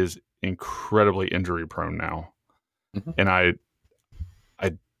 except he is incredibly injury prone now. And I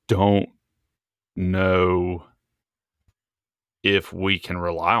don't know if we can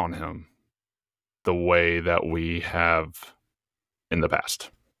rely on him the way that we have in the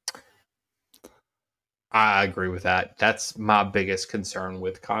past. I agree with that. That's my biggest concern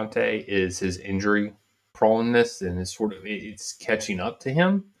with Kante is his injury proneness and it's catching up to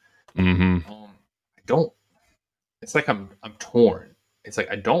him. It's like I'm torn. It's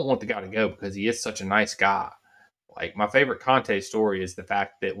like I don't want the guy to go because he is such a nice guy. Like my favorite Kante story is the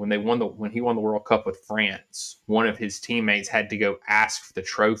fact that when he won the World Cup with France, one of his teammates had to go ask for the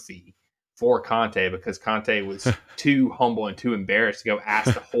trophy for Kante because Kante was too humble and too embarrassed to go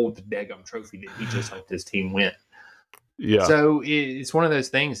ask to hold the daggum trophy that he just helped his team win. Yeah. So it's one of those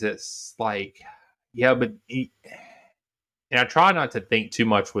things that's like, and I try not to think too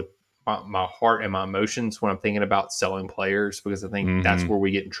much with my heart and my emotions when I'm thinking about selling players because I think that's where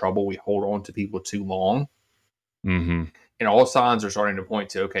we get in trouble. We hold on to people too long. And all signs are starting to point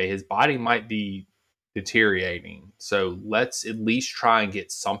to, okay, his body might be deteriorating. So let's at least try and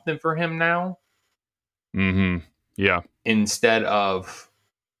get something for him now. Yeah. Instead of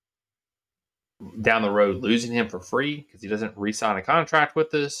down the road losing him for free because he doesn't re-sign a contract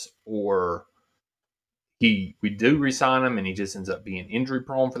with us, or we do re-sign him and he just ends up being injury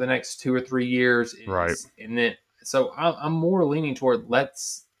prone for the next 2 or 3 years. Right. And then, so I'm more leaning toward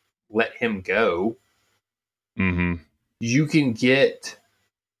let's let him go. You can get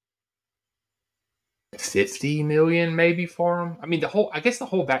 50 million maybe for him. I mean, the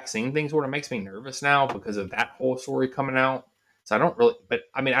whole vaccine thing sort of makes me nervous now because of that whole story coming out. So I don't really, but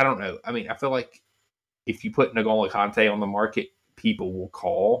I mean, I don't know. I mean, I feel like if you put N'Golo Kante on the market, people will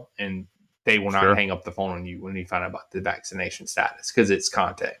call and they will not hang up the phone on you when you find out about the vaccination status because it's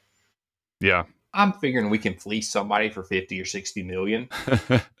Kante. Yeah. I'm figuring we can fleece somebody for 50 or 60 million.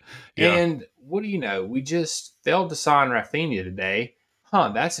 Yeah. And what do you know? We just failed to sign Rafinha today.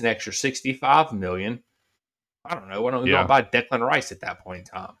 That's an extra 65 million. I don't know. Why don't we go and buy Declan Rice at that point in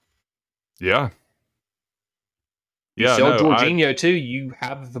time? Yeah. You sell Jorginho too, you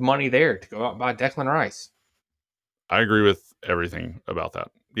have the money there to go out and buy Declan Rice. I agree with everything about that.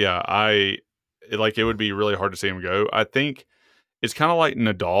 Yeah, it would be really hard to see him go. I think it's kind of like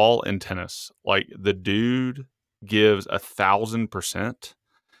Nadal in tennis. Like the dude gives 1,000%,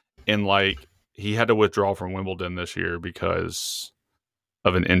 and like he had to withdraw from Wimbledon this year because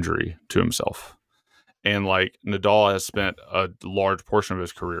of an injury to himself. And like Nadal has spent a large portion of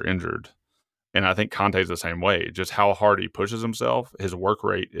his career injured. And I think Conte's the same way. Just how hard he pushes himself, his work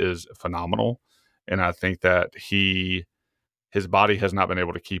rate is phenomenal. And I think that his body has not been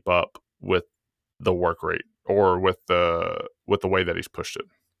able to keep up with the work rate or with the way that he's pushed it.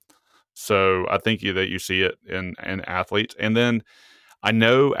 So I think that you see it in athletes. And then I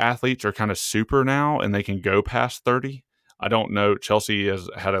know athletes are kind of super now and they can go past 30. I don't know. Chelsea has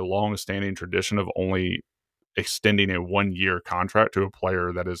had a long-standing tradition of only extending a 1-year contract to a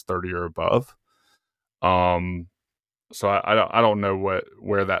player that is 30 or above. So I don't know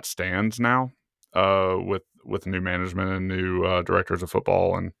where that stands now with new management and new directors of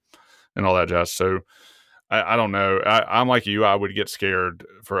football and all that jazz. So I don't know. I'm like you. I would get scared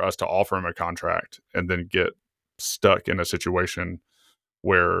for us to offer him a contract and then get stuck in a situation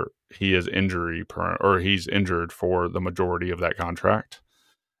where he is injury prone or he's injured for the majority of that contract.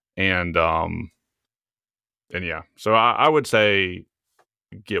 And yeah, so I would say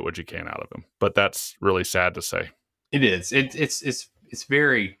get what you can out of him, but that's really sad to say. It is. It's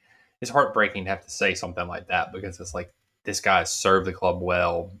very, it's heartbreaking to have to say something like that because it's like this guy served the club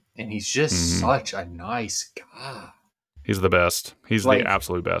well, and he's just such a nice guy. He's the best. He's the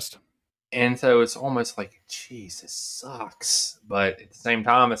absolute best. And so it's almost like, geez, this sucks. But at the same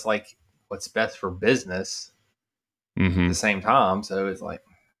time, it's like what's best for business. At the same time, so it's like,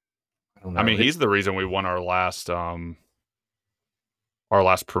 I don't know. I mean, he's the reason we won our last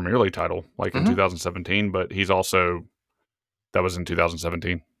Premier League title, like in 2017. But he's also, that was in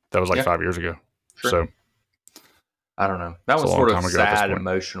 2017. That was like 5 years ago. Sure. So I don't know. That was sort of sad,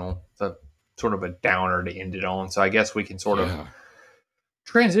 emotional. So sort of a downer to end it on. So I guess we can sort of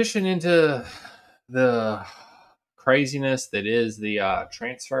transition into the craziness that is the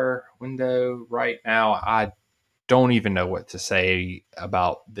transfer window right now. I don't even know what to say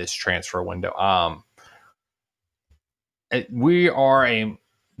about this transfer window. So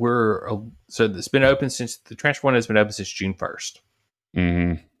it's been open since the transfer window has been open since June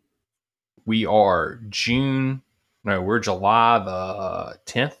 1st. We are we're July the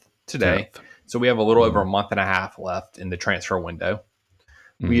 10th today. 10th. So we have a little over a month and a half left in the transfer window.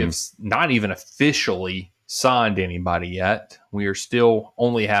 We have not even officially signed anybody yet. We are still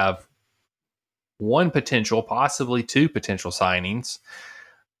only have one potential, possibly two potential signings.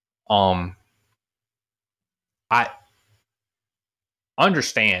 I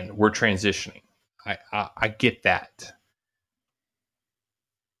understand we're transitioning. I get that.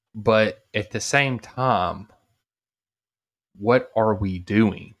 But at the same time, what are we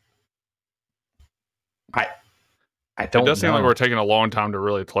doing? I don't know. It does seem like we're taking a long time to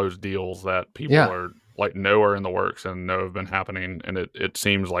really close deals that people are like know are in the works and know have been happening, and it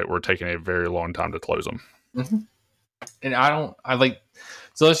seems like we're taking a very long time to close them. And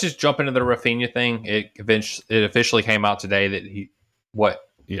so let's just jump into the Rafinha thing. It officially came out today that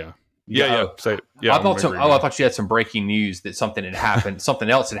Say it. I thought you had some breaking news that something had happened, something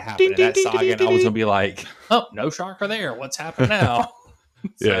else had happened in that saga, and I was gonna be like, oh, no shocker there. What's happened now?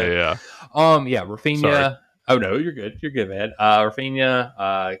 Rafinha. Sorry. Oh no, you're good. You're good, man.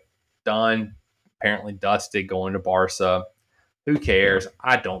 Rafinha, done. Apparently dusted, going to Barca. Who cares?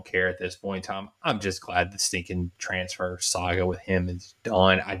 I don't care at this point in time. I'm just glad the stinking transfer saga with him is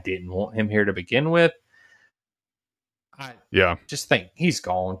done. I didn't want him here to begin with. Just think he's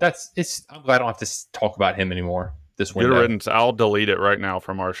gone. I'm glad I don't have to talk about him anymore this window. Good riddance. I'll delete it right now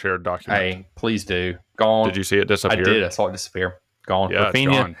from our shared document. Hey, please do. Gone. Did you see it disappear? I did. I saw it disappear. Gone. Yeah,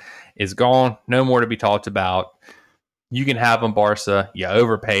 Rafinha is gone. No more to be talked about. You can have him, Barca. You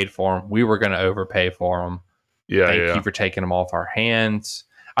overpaid for him. We were going to overpay for him. Thank you for taking him off our hands.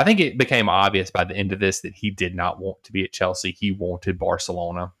 I think it became obvious by the end of this that he did not want to be at Chelsea. He wanted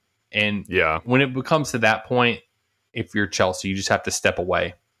Barcelona. And when it becomes to that point, if you're Chelsea, you just have to step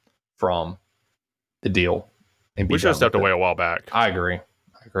away from the deal. And we should have stepped away a while back. I agree.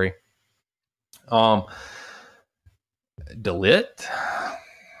 Delit,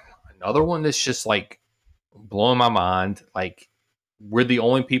 another one that's just like blowing my mind. Like, we're the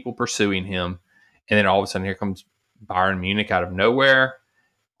only people pursuing him, and then all of a sudden here comes Bayern Munich out of nowhere.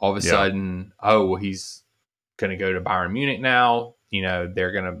 All of a sudden, he's going to go to Bayern Munich now. You know,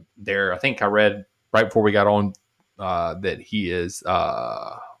 I think I read right before we got on that he is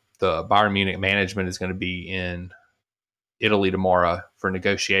the Bayern Munich management is going to be in Italy tomorrow for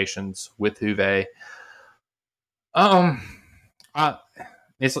negotiations with Juve.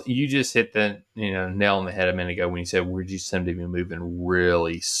 You just hit the nail on the head a minute ago when you said we just seem to be moving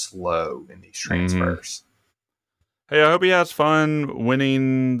really slow in these transfers. Hey, I hope he has fun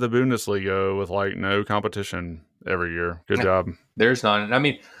winning the Bundesliga with like no competition every year. Good job. There's none. I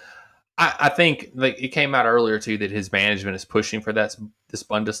mean, I think like it came out earlier too that his management is pushing for this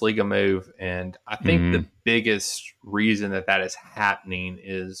Bundesliga move, and I think the biggest reason that is happening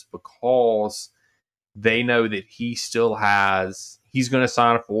is because they know that he he's going to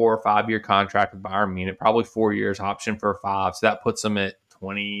sign a 4 or 5 year contract with Bayern Munich, probably 4 years, option for 5. So that puts him at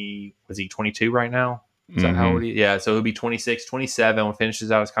 20. Was he 22 right now? Is that how old he is? Yeah, so he'll be 26, 27 when he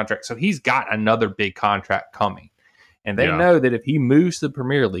finishes out his contract. So he's got another big contract coming. And they know that if he moves to the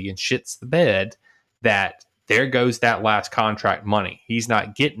Premier League and shits the bed, that there goes that last contract money. He's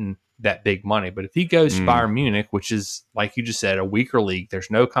not getting that big money. But if he goes to Bayern Munich, which is, like you just said, a weaker league, there's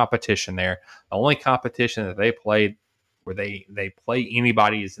no competition there. The only competition that they played where they play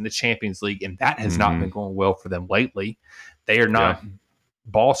anybody is in the Champions League, and that has not been going well for them lately. They are not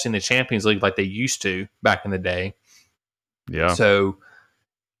bossing the Champions League like they used to back in the day. Yeah. So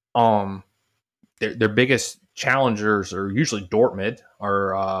their biggest challengers are usually Dortmund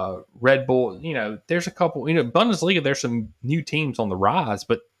or Red Bull. You know, there's a couple, Bundesliga, there's some new teams on the rise,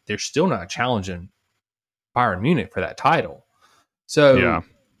 but they're still not challenging Bayern Munich for that title. So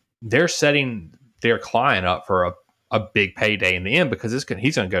they're setting their client up for a big payday in the end, because he's going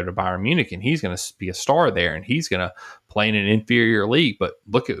to go to Bayern Munich and he's going to be a star there and he's going to play in an inferior league. But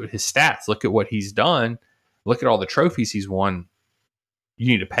look at his stats. Look at what he's done. Look at all the trophies he's won. You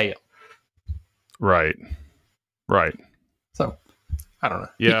need to pay him. Right. So, I don't know.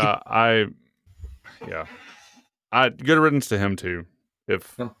 Good riddance to him too.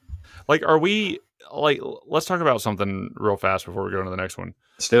 If are we let's talk about something real fast before we go into the next one.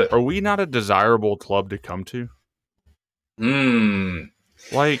 Let's do it. Are we not a desirable club to come to? I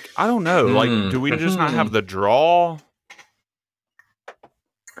don't know. Do we just not have the draw?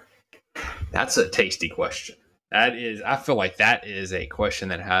 That's a tasty question. I feel like that is a question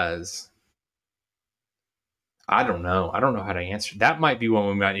that has, I don't know how to answer. That might be one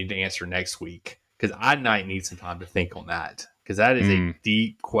we might need to answer next week, because I might need some time to think on that, because that is a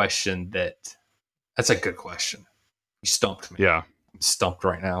deep question. That's a good question. You stumped me. Yeah. I'm stumped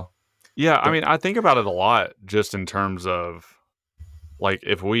right now. Yeah, I mean, I think about it a lot just in terms of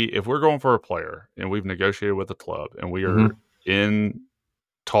if we're going for a player and we've negotiated with the club and we are in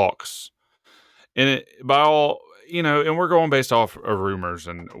talks, and and we're going based off of rumors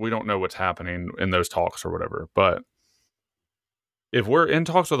and we don't know what's happening in those talks or whatever. But if we're in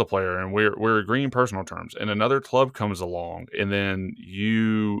talks with a player and we're agreeing personal terms and another club comes along and then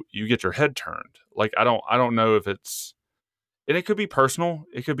you get your head turned, I don't know if it's, and it could be personal.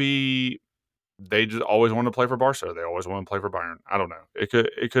 It could be they just always want to play for Barca. They always want to play for Bayern. I don't know.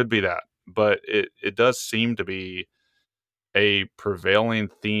 It could be that, but it does seem to be a prevailing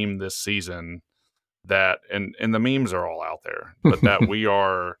theme this season that, and the memes are all out there, but that we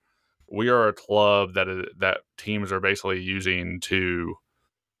are a club that teams are basically using to,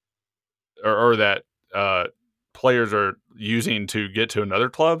 or that players are using to get to another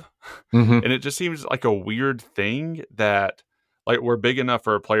club. And it just seems like a weird thing that we're big enough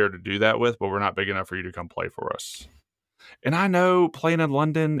for a player to do that with, but we're not big enough for you to come play for us. And I know playing in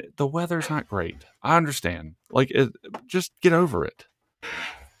London, the weather's not great. I understand. Just get over it.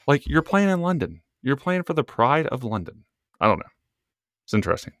 You're playing in London. You're playing for the pride of London. I don't know. It's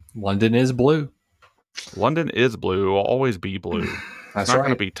interesting. London is blue. London is blue. Will always be blue. That's it's not right.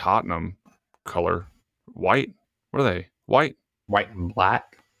 going to be Tottenham color. White. What are they? White. White and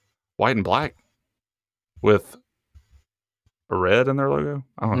black. White and black. With a red in their logo.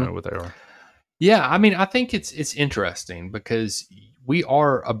 I don't know what they are. Yeah, I mean, I think it's interesting because we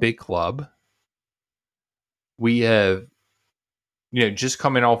are a big club. We have, just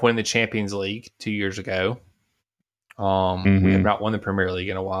coming off winning the Champions League 2 years ago. We have not won the Premier League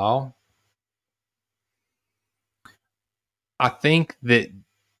in a while. I think that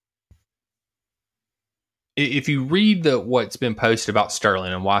if you read what's been posted about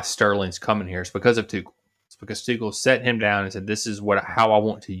Sterling and why Sterling's coming here, it's because of Tuchel. It's because Tuchel set him down and said, "This is how I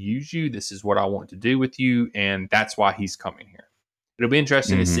want to use you. This is what I want to do with you," and that's why he's coming here. It'll be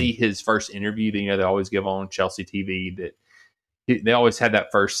interesting to see his first interview that they always give on Chelsea TV. That they always had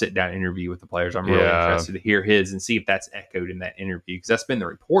that first sit down interview with the players. I'm really interested to hear his and see if that's echoed in that interview, because that's been the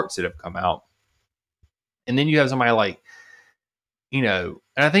reports that have come out. And then you have somebody and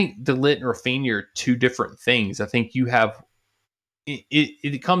I think De Ligt and Rafinha are two different things. I think you have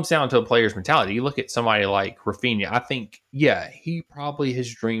it comes down to a player's mentality. You look at somebody like Rafinha, I think, he probably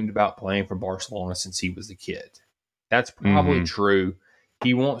has dreamed about playing for Barcelona since he was a kid. That's probably true.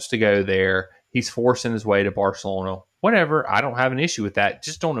 He wants to go there. He's forcing his way to Barcelona. Whatever. I don't have an issue with that.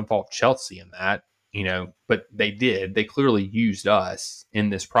 Just don't involve Chelsea in that, but they did. They clearly used us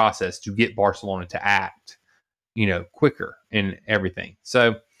in this process to get Barcelona to act, quicker and everything.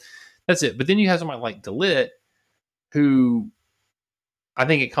 So that's it. But then you have somebody like De Ligt, who I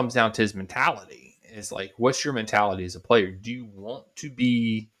think it comes down to his mentality. It's what's your mentality as a player? Do you want to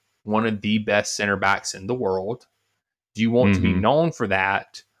be one of the best center backs in the world? Do you want to be known for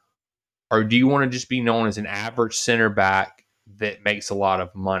that? Or do you want to just be known as an average center back that makes a lot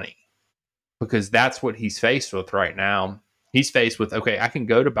of money? Because that's what he's faced with right now. He's faced with, okay, I can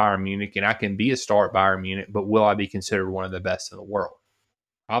go to Bayern Munich and I can be a star at Bayern Munich, but will I be considered one of the best in the world?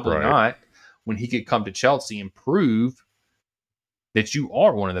 Probably not. When he could come to Chelsea and prove that you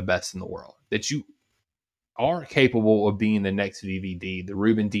are one of the best in the world, that you are capable of being the next VVD, the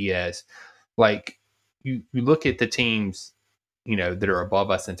Ruben Diaz. Like, you look at the teams, that are above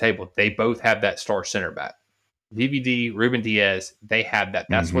us in the table, they both have that star center back. VVD, Ruben Diaz, they have that.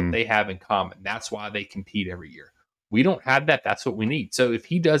 That's what they have in common. That's why they compete every year. We don't have that. That's what we need. So if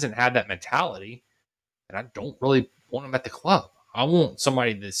he doesn't have that mentality, then I don't really want him at the club. I want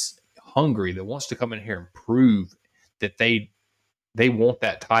somebody that's hungry, that wants to come in here and prove that they want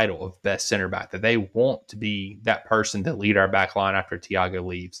that title of best center back, that they want to be that person to lead our back line after Thiago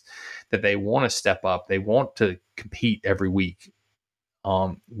leaves, that they want to step up. They want to compete every week.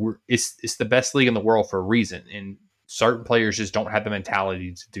 It's the best league in the world for a reason, and certain players just don't have the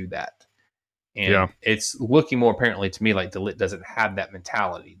mentality to do that. And it's looking more apparently to me like De Ligt doesn't have that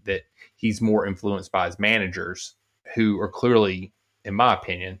mentality, that he's more influenced by his managers, who are clearly, in my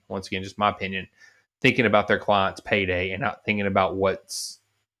opinion, once again, just my opinion, thinking about their client's payday and not thinking about what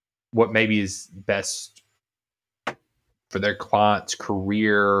maybe is best for their client's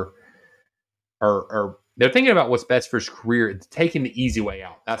career, or they're thinking about what's best for his career, taking the easy way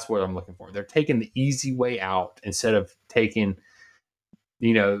out. That's what I'm looking for. They're taking the easy way out instead of taking,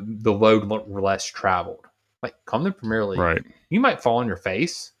 the road less traveled. Like, come to the Premier League. Right. You might fall on your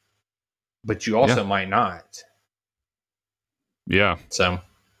face, but you also might not. Yeah. So,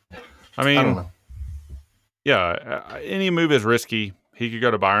 I mean, I don't know. Yeah, any move is risky. He could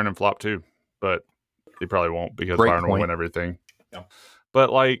go to Bayern and flop too, but he probably won't, because Bayern will win everything. Yeah.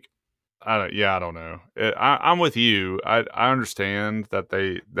 But I don't know. I'm with you. I understand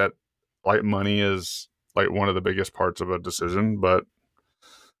that money is like one of the biggest parts of a decision, but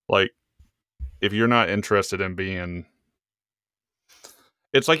like, if you're not interested in being,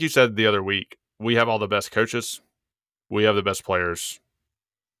 it's like you said the other week, we have all the best coaches, we have the best players,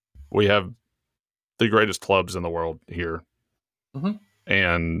 we have the greatest clubs in the world here,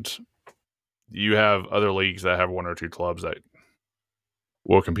 and you have other leagues that have one or two clubs that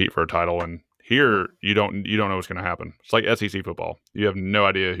will compete for a title, and here you don't know what's going to happen. It's like SEC football. You have no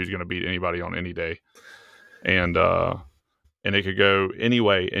idea who's going to beat anybody on any day, and it could go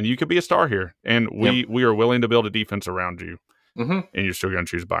anyway, and you could be a star here, and we are willing to build a defense around you, and you're still going to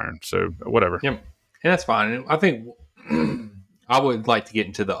choose Bayern. So whatever. Yep, and that's fine. And I think I would like to get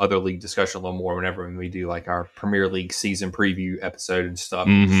into the other league discussion a little more whenever we do like our Premier League season preview episode and stuff.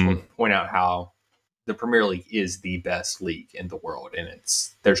 Just want to point out how the Premier League is the best league in the world, and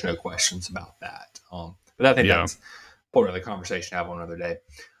there's no questions about that. But I think that's part of the conversation to have one other day.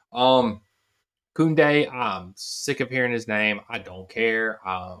 Koundé, I'm sick of hearing his name. I don't care.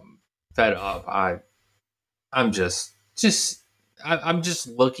 I'm fed up. I'm just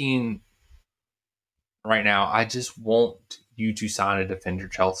looking right now. I just want you to sign a defender,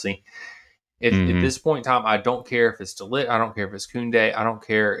 Chelsea. At this point in time, I don't care if it's De Ligt. I don't care if it's Koundé. I don't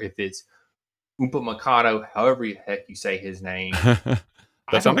care if it's Upamecano, however the heck you say his name.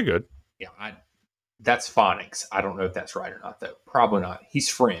 That sounded good. Yeah, that's phonics. I don't know if that's right or not, though. Probably not. He's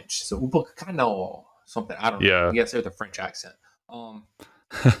French, so Upamecano something. I don't know. Yes, with a French accent.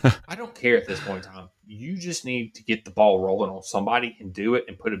 I don't care at this point in time. You just need to get the ball rolling on somebody and do it,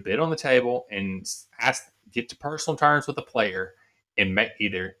 and put a bid on the table and get to personal terms with the player, and make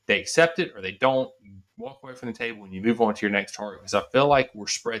either they accept it or they don't. You walk away from the table and you move on to your next target. Because I feel like we're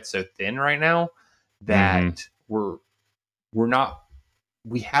spread so thin right now that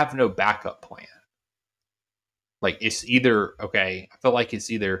we have no backup plan. Like, it's either, I feel like it's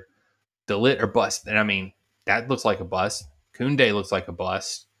either De Ligt or bust. And I mean, that looks like a bust. Koundé looks like a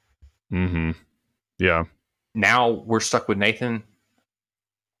bust. Yeah. Now we're stuck with Nathan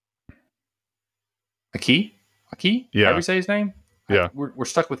Aki? Yeah. However you say his name? Yeah. We're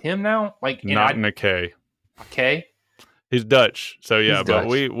stuck with him now? Like, not in a K. Okay. He's Dutch. So yeah, He's but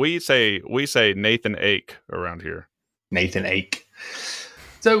Dutch. we say Nathan Ake around here. Nathan Ake.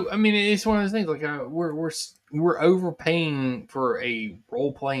 So I mean, it's one of those things. Like, we're overpaying for a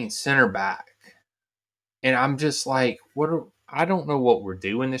role playing center back, and I'm just like, I don't know what we're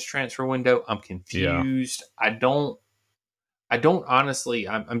doing this transfer window. I'm confused. Yeah. I don't honestly.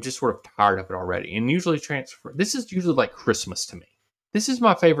 I'm just sort of tired of it already. And usually this is usually like Christmas to me. This is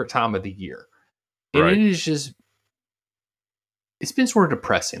my favorite time of the year, and it is just. It's been sort of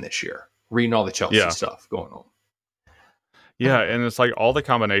depressing this year, reading all the Chelsea stuff going on. Yeah, and it's like all the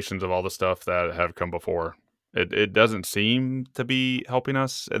combinations of all the stuff that have come before. It doesn't seem to be helping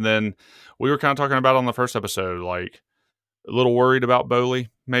us. And then we were kind of talking about on the first episode, like a little worried about Bowley,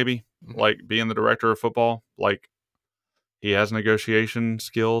 maybe like being the director of football. Like he has negotiation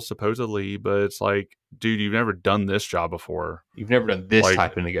skills supposedly, but it's like, dude, you've never done this job before. You've never done this Like,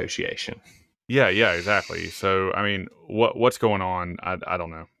 type of negotiation. yeah, exactly. So, I mean, what's going on? I don't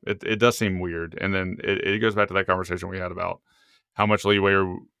know. It does seem weird. And then it goes back to that conversation we had about how much leeway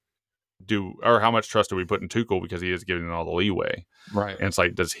or how much trust do we put in Tuchel because he is giving all the leeway. Right. And it's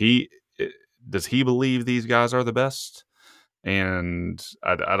like, does he believe these guys are the best? And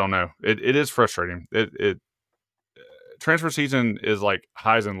I don't know. It is frustrating. It transfer season is like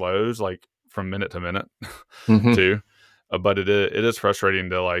highs and lows, like from minute to minute, too. But it is frustrating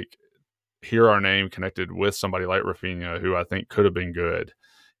to like hear our name connected with somebody like Rafinha, who I think could have been good,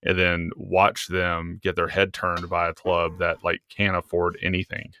 and then watch them get their head turned by a club that like can't afford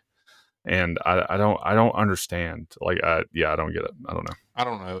anything. And I don't understand. Like, I don't get it. I don't know. I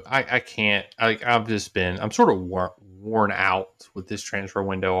don't know. I can't. I'm sort of worn out with this transfer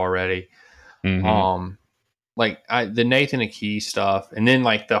window already. Like the Nathan Akey stuff, and then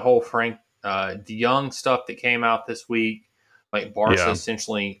like the whole Frank De Jong stuff that came out this week. Like Barca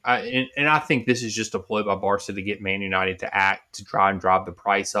essentially, and I think this is just a ploy by Barca to get Man United to act, to try and drive the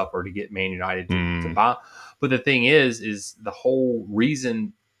price up, or to get Man United to buy. But the thing is the whole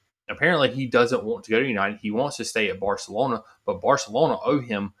reason. Apparently, he doesn't want to go to United. He wants to stay at Barcelona, but Barcelona owe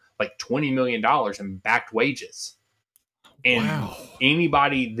him like $20 million in backed wages. And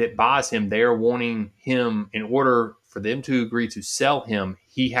anybody that buys him, they're wanting him, in order for them to agree to sell him,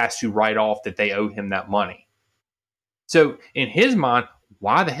 he has to write off that they owe him that money. So in his mind,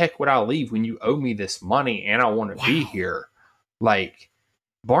 why the heck would I leave when you owe me this money and I want to be here? Like,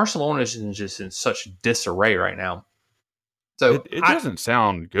 Barcelona is just in such disarray right now. So it doesn't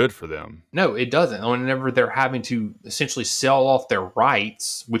sound good for them. No, it doesn't. Whenever they're having to essentially sell off their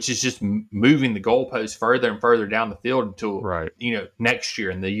rights, which is just moving the goalposts further and further down the field until next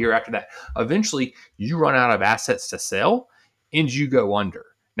year and the year after that. Eventually, you run out of assets to sell, and you go under.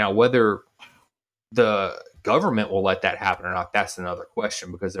 Now, whether the government will let that happen or not, that's another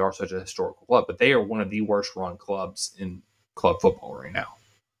question, because they are such a historical club. But they are one of the worst run clubs in club football right now.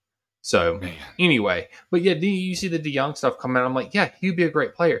 So anyway, but yeah, you see the De Jong stuff come out. I'm like, yeah, he'd be a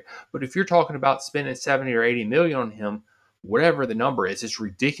great player. But if you're talking about spending 70 or 80 million on him, whatever the number is, it's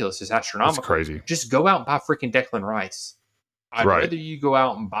ridiculous. It's astronomical. It's crazy. Just go out and buy freaking Declan Rice. I'd rather you go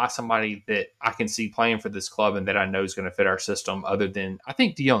out and buy somebody that I can see playing for this club and that I know is going to fit our system, other than I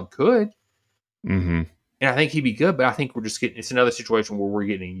think De Jong could. And I think he'd be good, but I think we're just getting, it's another situation where we're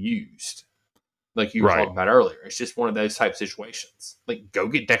getting used. Like you were talking about earlier. It's just one of those type of situations. Like, go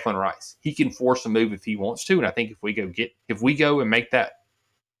get Declan Rice. He can force a move if he wants to. And I think if we go and make that,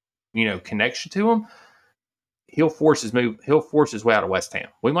 connection to him, he'll force his move. He'll force his way out of West Ham.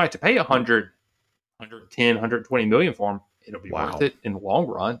 We might have to pay 100, 110, 120 million for him. It'll be worth it in the long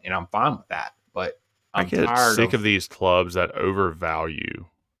run. And I'm fine with that. But I get sick of these clubs that overvalue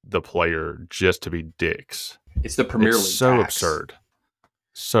the player just to be dicks. It's the Premier League. So absurd.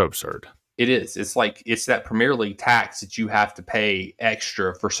 So absurd. It is. It's like, it's that Premier League tax that you have to pay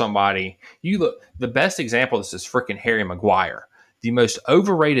extra for somebody. You look, the best example of this is freaking Harry Maguire, the most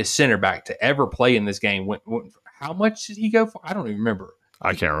overrated center back to ever play in this game. How much did he go for? I don't even remember.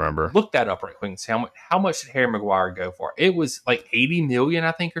 I can't remember. Look that up right quick and see how much did Harry Maguire go for? It was like 80 million,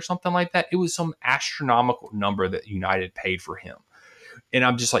 I think, or something like that. It was some astronomical number that United paid for him. And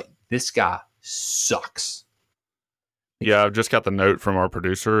I'm just like, this guy sucks. Yeah, I've just got the note from our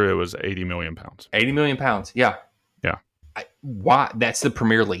producer. It was 80 million pounds. 80 million pounds. Yeah. Yeah. Why? That's the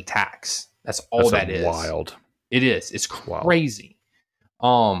Premier League tax. That's all that is. Wild. It is. It's crazy.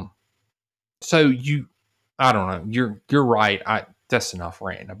 Wild. So I don't know. You're right. That's enough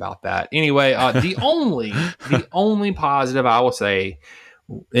ranting about that. Anyway, the only positive I will say,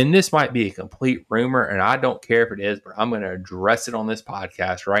 and this might be a complete rumor, and I don't care if it is, but I'm going to address it on this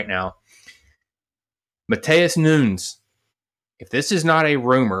podcast right now. Mateus Nunes. If this is not a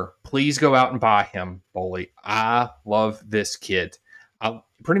rumor, please go out and buy him, Boley. I love this kid.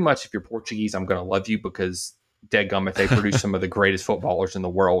 Pretty much, if you're Portuguese, I'm going to love you, because dadgummit, they produce some of the greatest footballers in the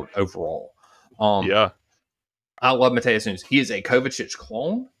world overall. I love Mateus Nunes. He is a Kovacic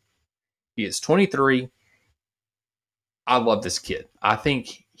clone. He is 23. I love this kid. I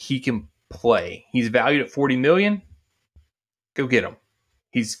think he can play. He's valued at 40 million. Go get him.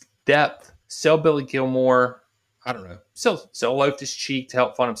 He's depth. Sell Billy Gilmore. I don't know. Sell Loftus-Cheek to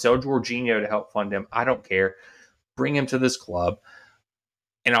help fund him. Sell Jorginho to help fund him. I don't care. Bring him to this club.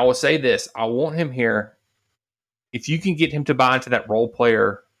 And I will say this. I want him here. If you can get him to buy into that role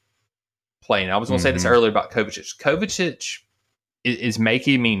player play. And I was going to say this earlier about Kovacic. Kovacic is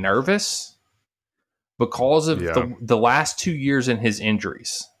making me nervous because of the last 2 years in his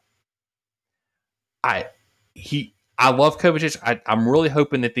injuries. I love Kovacic. I'm really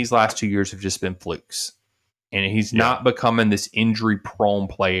hoping that these last 2 years have just been flukes. And he's not becoming this injury-prone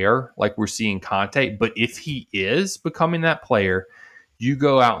player like we're seeing Conte. But if he is becoming that player, you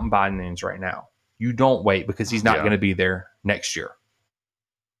go out and buy names right now. You don't wait because he's not going to be there next year.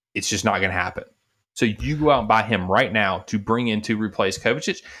 It's just not going to happen. So you go out and buy him right now to bring in to replace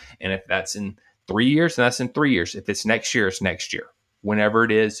Kovacic. And if that's in 3 years, then that's in 3 years. If it's next year, it's next year. Whenever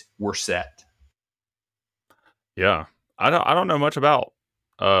it is, we're set. Yeah. I don't know much about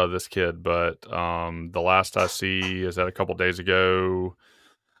this kid, but the last I see is that a couple days ago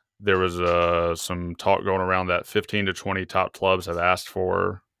there was some talk going around that 15 to 20 top clubs have asked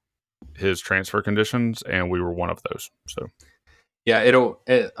for his transfer conditions, and we were one of those. So yeah,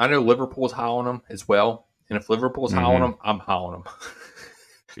 I know Liverpool's high on him as well, and if Liverpool's high on him, I'm high on him.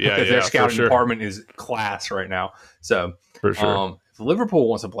 Because their scouting department is class right now. So for sure, if Liverpool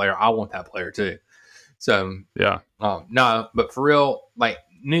wants a player, I want that player too. So no, but for real, like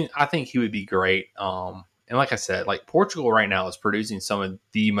I think he would be great. And like I said, like Portugal right now is producing some of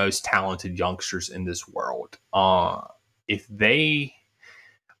the most talented youngsters in this world. I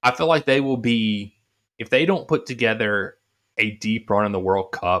feel like they will be, if they don't put together a deep run in the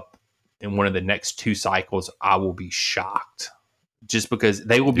World Cup in one of the next 2 cycles, I will be shocked. Just because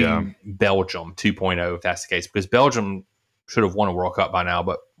they will be Belgium 2.0 if that's the case. Because Belgium should have won a World Cup by now,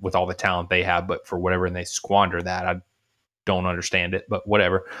 but with all the talent they have, but for whatever, and they squander that, I don't understand it, but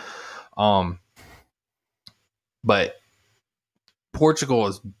whatever. But Portugal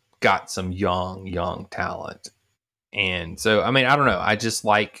has got some young talent. And so, I mean, I don't know. I just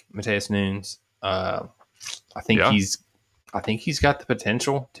like Matheus Nunes. I think he's got the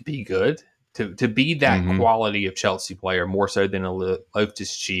potential to be good, to be that quality of Chelsea player, more so than a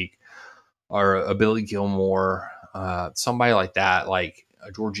Loftus-Cheek or a Billy Gilmore, somebody like that, like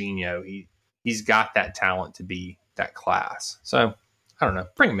a Jorginho. He's got that talent to be that class. So, I don't know.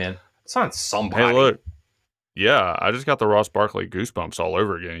 Bring him in. Sign somebody. Hey, look. Yeah, I just got the Ross Barkley goosebumps all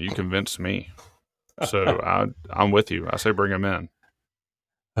over again. You convinced me. So I'm with you. I say bring him in.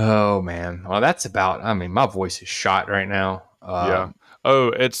 Oh, man. Well, that's about, I mean, my voice is shot right now. Oh,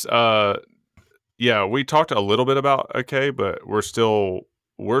 it's, we talked a little bit about okay, but we're still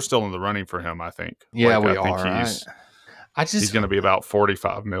in the running for him, I think. Yeah, like, we are. He's going to be about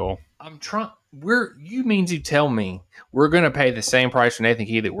 45 mil. You mean to tell me we're going to pay the same price for Nathan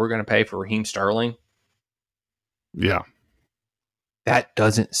Key that we're going to pay for Raheem Sterling? Yeah. That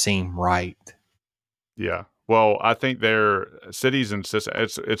doesn't seem right. Yeah. Well, I think City's insistent.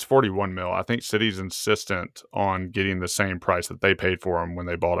 It's 41 mil. I think City's insistent on getting the same price that they paid for him when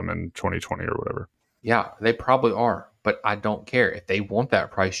they bought him in 2020 or whatever. Yeah, they probably are, but I don't care. If they want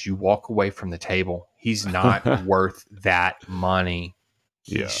that price, you walk away from the table. He's not worth that money.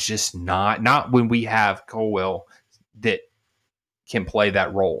 He's just not when we have Colwell that can play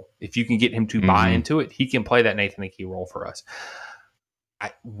that role. If you can get him to buy into it, he can play that Nathan Ake role for us.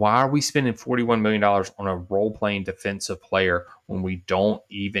 Why are we spending $41 million on a role-playing defensive player when we don't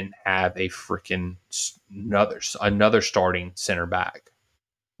even have a freaking another starting center back?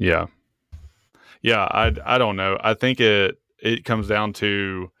 Yeah. Yeah, I don't know. I think it comes down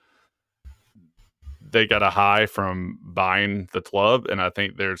to they got a high from buying the club, and I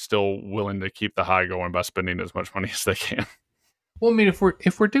think they're still willing to keep the high going by spending as much money as they can. Well, I mean,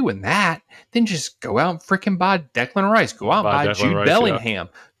 if we're doing that, then just go out and freaking buy Declan Rice. Go out and buy Jude Bellingham.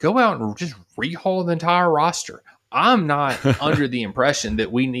 Yeah. Go out and just rehaul the entire roster. I'm not under the impression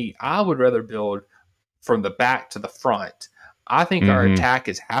that I would rather build from the back to the front. I think our attack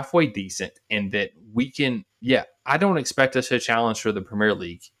is halfway decent, and that we can, I don't expect us to challenge for the Premier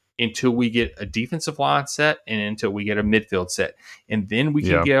League until we get a defensive line set and until we get a midfield set. And then we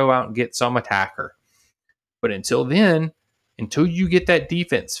can go out and get some attacker. But until then, until you get that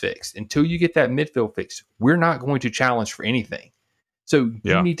defense fixed, until you get that midfield fixed, we're not going to challenge for anything. So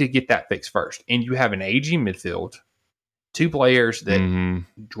you need to get that fixed first. And you have an aging midfield, 2 players that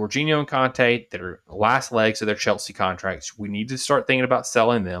Jorginho and Conte that are last legs of their Chelsea contracts. We need to start thinking about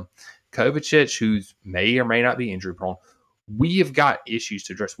selling them. Kovacic, who may or may not be injury prone. We have got issues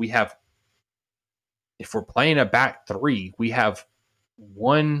to address. If we're playing a back 3, we have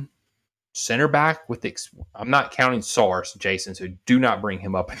one center back with I'm not counting SARS, Jason, so do not bring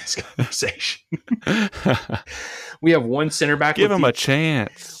him up in this conversation. We have one center back. Give him a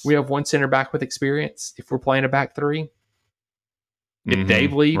chance. We have one center back with experience. If we're playing a back 3, if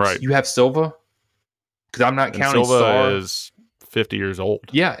Dave leaves, you have Silva. Because I'm not counting Silva Sarr. is 50 years old.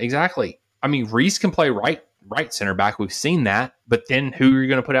 Yeah, exactly. I mean, Reese can play right center back. We've seen that. But then who are you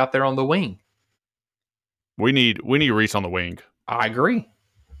going to put out there on the wing? We need Reese on the wing. I agree.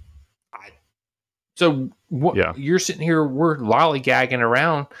 So what you're sitting here, we're lollygagging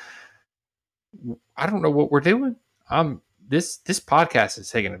around. I don't know what we're doing. This podcast is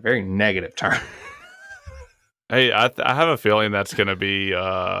taking a very negative turn. Hey, I have a feeling that's going to be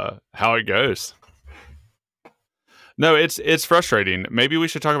how it goes. No, it's frustrating. Maybe we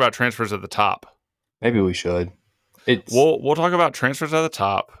should talk about transfers at the top. Maybe we should. We'll talk about transfers at the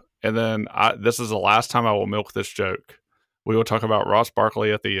top, and then this is the last time I will milk this joke. We will talk about Ross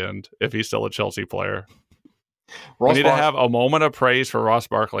Barkley at the end if he's still a Chelsea player. We need to have a moment of praise for Ross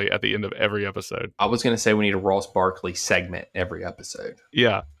Barkley at the end of every episode. I was going to say we need a Ross Barkley segment every episode.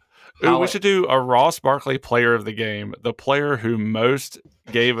 Yeah. We should do a Ross Barkley player of the game, the player who most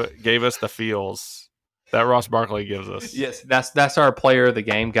gave us the feels that Ross Barkley gives us. Yes, that's our player of the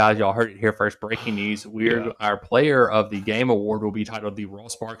game, guys. Y'all heard it here first. Breaking news: our player of the game award will be titled the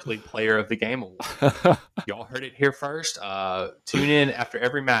Ross Barkley Player of the Game Award. Y'all heard it here first. Tune in after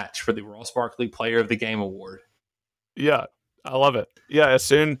every match for the Ross Barkley Player of the Game Award. Yeah, I love it. Yeah, as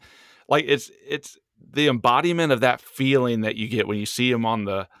soon like it's the embodiment of that feeling that you get when you see him on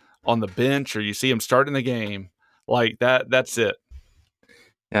the bench or you see him starting the game. Like that's it.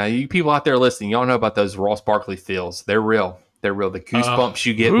 Now, you people out there listening, y'all know about those Ross Barkley feels. They're real. They're real. The goosebumps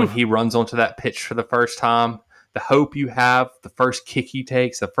you get when he runs onto that pitch for the first time, the hope you have, the first kick he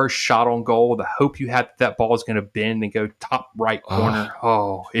takes, the first shot on goal, the hope you have that ball is going to bend and go top right corner.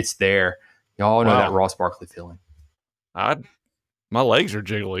 Oh, it's there. Y'all know that Ross Barkley feeling. My legs are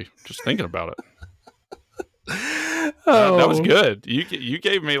jiggly just thinking about it. That was good. You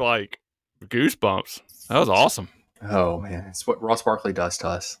gave me like goosebumps. That was awesome. Oh man, it's what Ross Barkley does to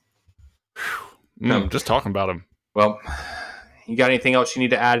us. Just talking about him. Well, you got anything else you need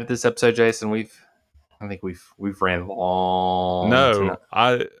to add to this episode, Jason? I think we've ran long. No,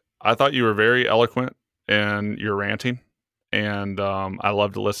 tonight. I thought you were very eloquent in your ranting, and I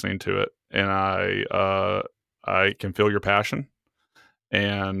loved listening to it. And I can feel your passion,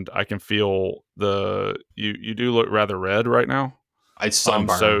 and I can feel you do look rather red right now. It's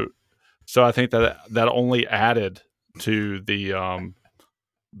sunburn. So I think that only added to the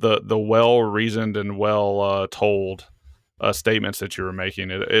well reasoned and well told statements that you were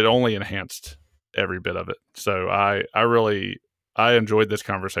making. It only enhanced every bit of it. So I really enjoyed this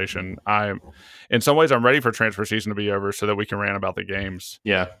conversation. In some ways I'm ready for transfer season to be over so that we can rant about the games.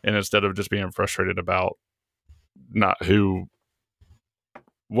 Yeah. And instead of just being frustrated about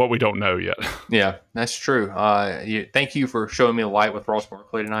what we don't know yet. Yeah, that's true. Thank you for showing me the light with Ross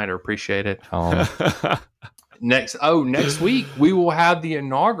Barkley tonight. I appreciate it. Next week we will have the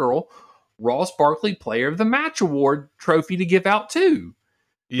inaugural Ross Barkley Player of the Match Award trophy to give out too.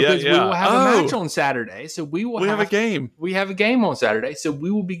 Because we will have a match on Saturday, so we have a game. We have a game on Saturday, so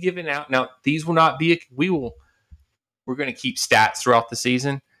we will be giving out. Now these will not be. We're going to keep stats throughout the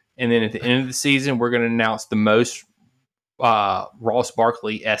season, and then at the end of the season, we're going to announce the most Ross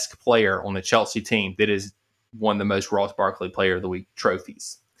Barkley-esque player on the Chelsea team that has won the most Ross Barkley Player of the Week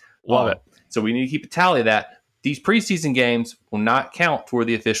trophies. Love it. So we need to keep a tally of that. These preseason games will not count toward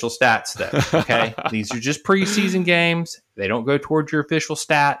the official stats, though. Okay, these are just preseason games. They don't go towards your official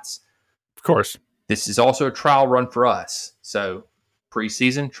stats. Of course. This is also a trial run for us. So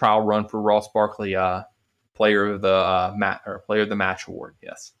preseason trial run for Ross Barkley, Player of the Match award.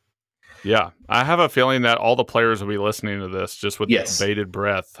 Yes. Yeah, I have a feeling that all the players will be listening to this just with bated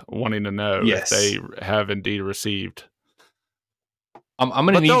breath, wanting to know if they have indeed received.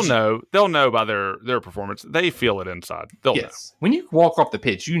 They'll know by their performance. They feel it inside. They'll know. When you walk off the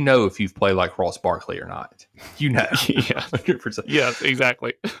pitch, you know if you've played like Ross Barkley or not. You know. Yeah, 100%. Yeah,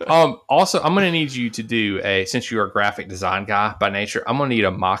 exactly. Also, I'm going to need you to do since you're a graphic design guy by nature, I'm going to need a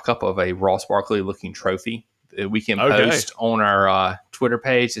mock-up of a Ross Barkley looking trophy that we can post on our Twitter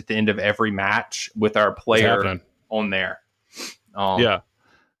page at the end of every match with our player on there. Yeah.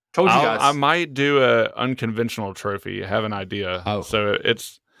 Told you guys. I might do a unconventional trophy. I have an idea. So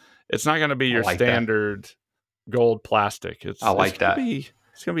it's not going to be your standard gold plastic. It's going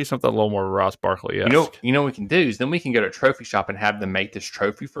to be something a little more Ross Barkley-esque. You know what we can do is then we can go to a trophy shop and have them make this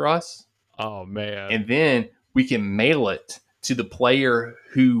trophy for us. Oh man. And then we can mail it to the player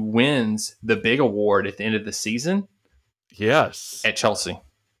who wins the big award at the end of the season. Yes. At Chelsea.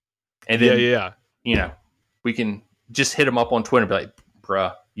 And then we can just hit them up on Twitter and be like,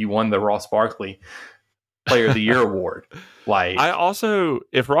 bruh, you won the Ross Barkley Player of the Year award. Like, I also,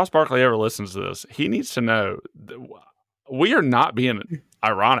 if Ross Barkley ever listens to this, he needs to know that we are not being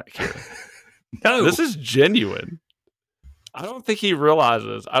ironic here. No, this is genuine. I don't think he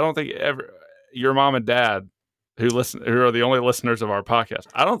realizes. I don't think your mom and dad who are the only listeners of our podcast,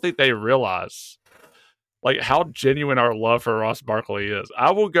 I don't think they realize like how genuine our love for Ross Barkley is.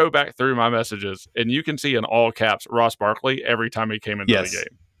 I will go back through my messages and you can see in all caps Ross Barkley every time he came into the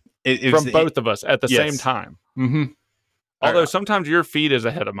game. From both of us at the same time. Mm-hmm. Although sometimes your feed is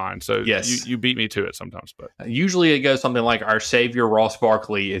ahead of mine, so yes. you beat me to it sometimes. But usually it goes something like our savior Ross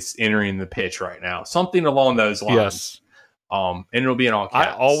Barkley is entering the pitch right now. Something along those lines. Yes. And it'll be in all caps.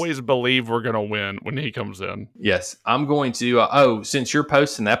 I always believe we're going to win when he comes in. Yes. I'm going to, since you're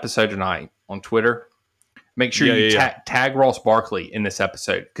posting the episode tonight on Twitter, make sure you tag Ross Barkley in this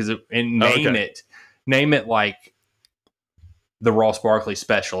episode name it like the Ross Barkley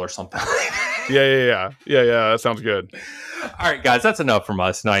special or something. Yeah. That sounds good. All right, guys, that's enough from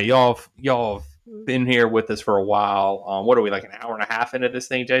us tonight. Y'all have been here with us for a while. What are we, like an hour and a half into this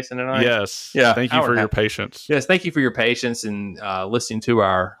thing, Jason and I? Yes. Yeah. Thank you for your patience. Yes, thank you for your patience and listening to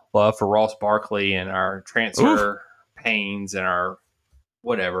our love for Ross Barkley and our transfer pains and our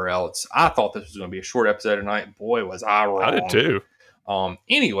whatever else. I thought this was going to be a short episode tonight. Boy, was I wrong. I did too.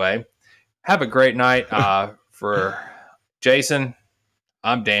 Anyway, have a great night. For Jason,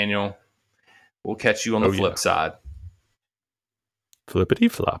 I'm Daniel. We'll catch you on the flip side. Flippity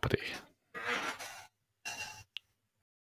floppity.